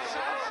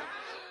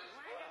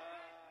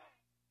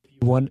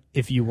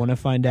 If you want to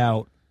find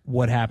out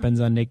what happens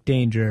on Nick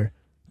Danger,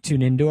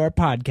 tune into our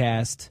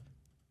podcast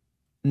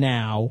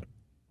now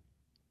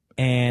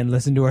and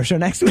listen to our show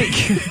next week.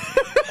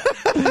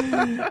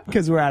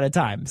 Because we're out of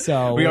time.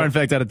 So we are, in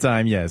fact, out of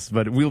time, yes.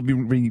 But we'll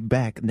be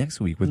back next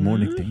week with more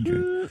Nick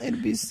Danger.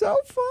 It'd be so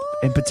fun.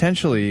 And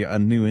potentially a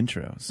new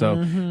intro. So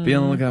be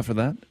on the lookout for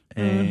that.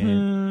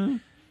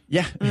 And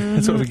yeah,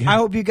 that's what we got. I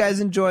hope you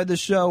guys enjoyed the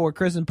show where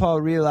Chris and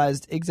Paul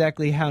realized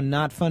exactly how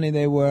not funny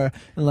they were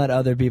and let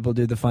other people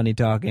do the funny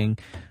talking.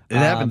 It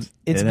happens.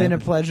 It's been a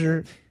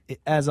pleasure.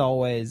 As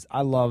always,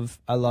 I love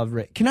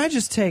Rick. Can I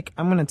just I'm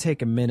going to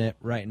take a minute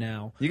right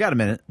now. You got a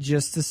minute.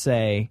 Just to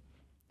say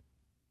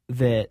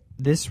that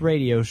this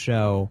radio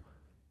show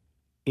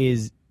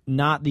is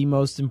not the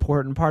most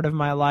important part of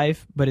my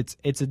life, but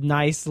it's a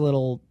nice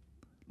little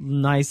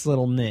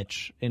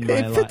niche in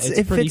my life.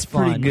 It fits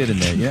pretty good in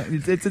there. Yeah,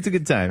 it's a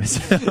good time.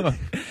 So,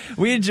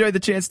 we enjoyed the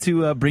chance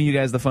to bring you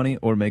guys the funny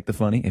or make the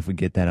funny if we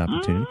get that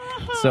opportunity.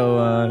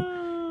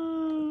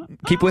 So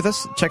keep with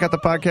us. Check out the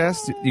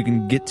podcast. You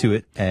can get to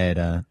it at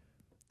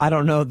I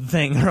don't know the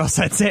thing, or else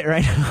I'd say it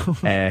right now.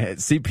 At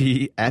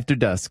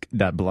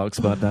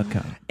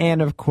cpafterdusk.blogspot.com.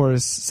 And, of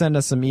course, send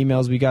us some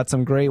emails. We got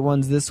some great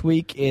ones this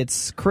week.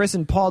 It's Chris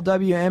and Paul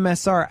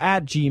WMSR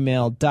at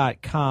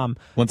gmail.com.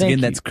 Once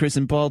again, that's Chris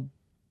and Paul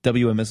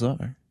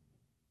WMSR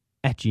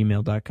at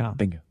gmail.com.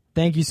 Bingo.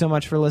 Thank you so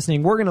much for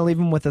listening. We're going to leave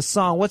them with a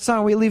song. What song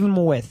are we leaving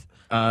them with?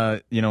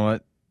 You know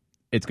what?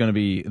 it's going to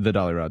be the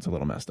Dolly Rod's a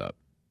little messed up.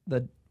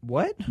 The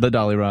what? The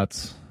Dolly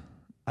Rod's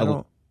I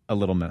don't. a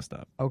little messed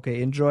up.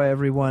 Okay, enjoy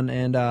everyone,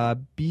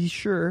 and be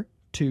sure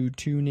to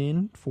tune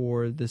in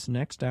for this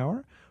next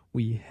hour.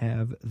 We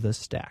have The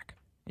Stack.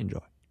 Enjoy.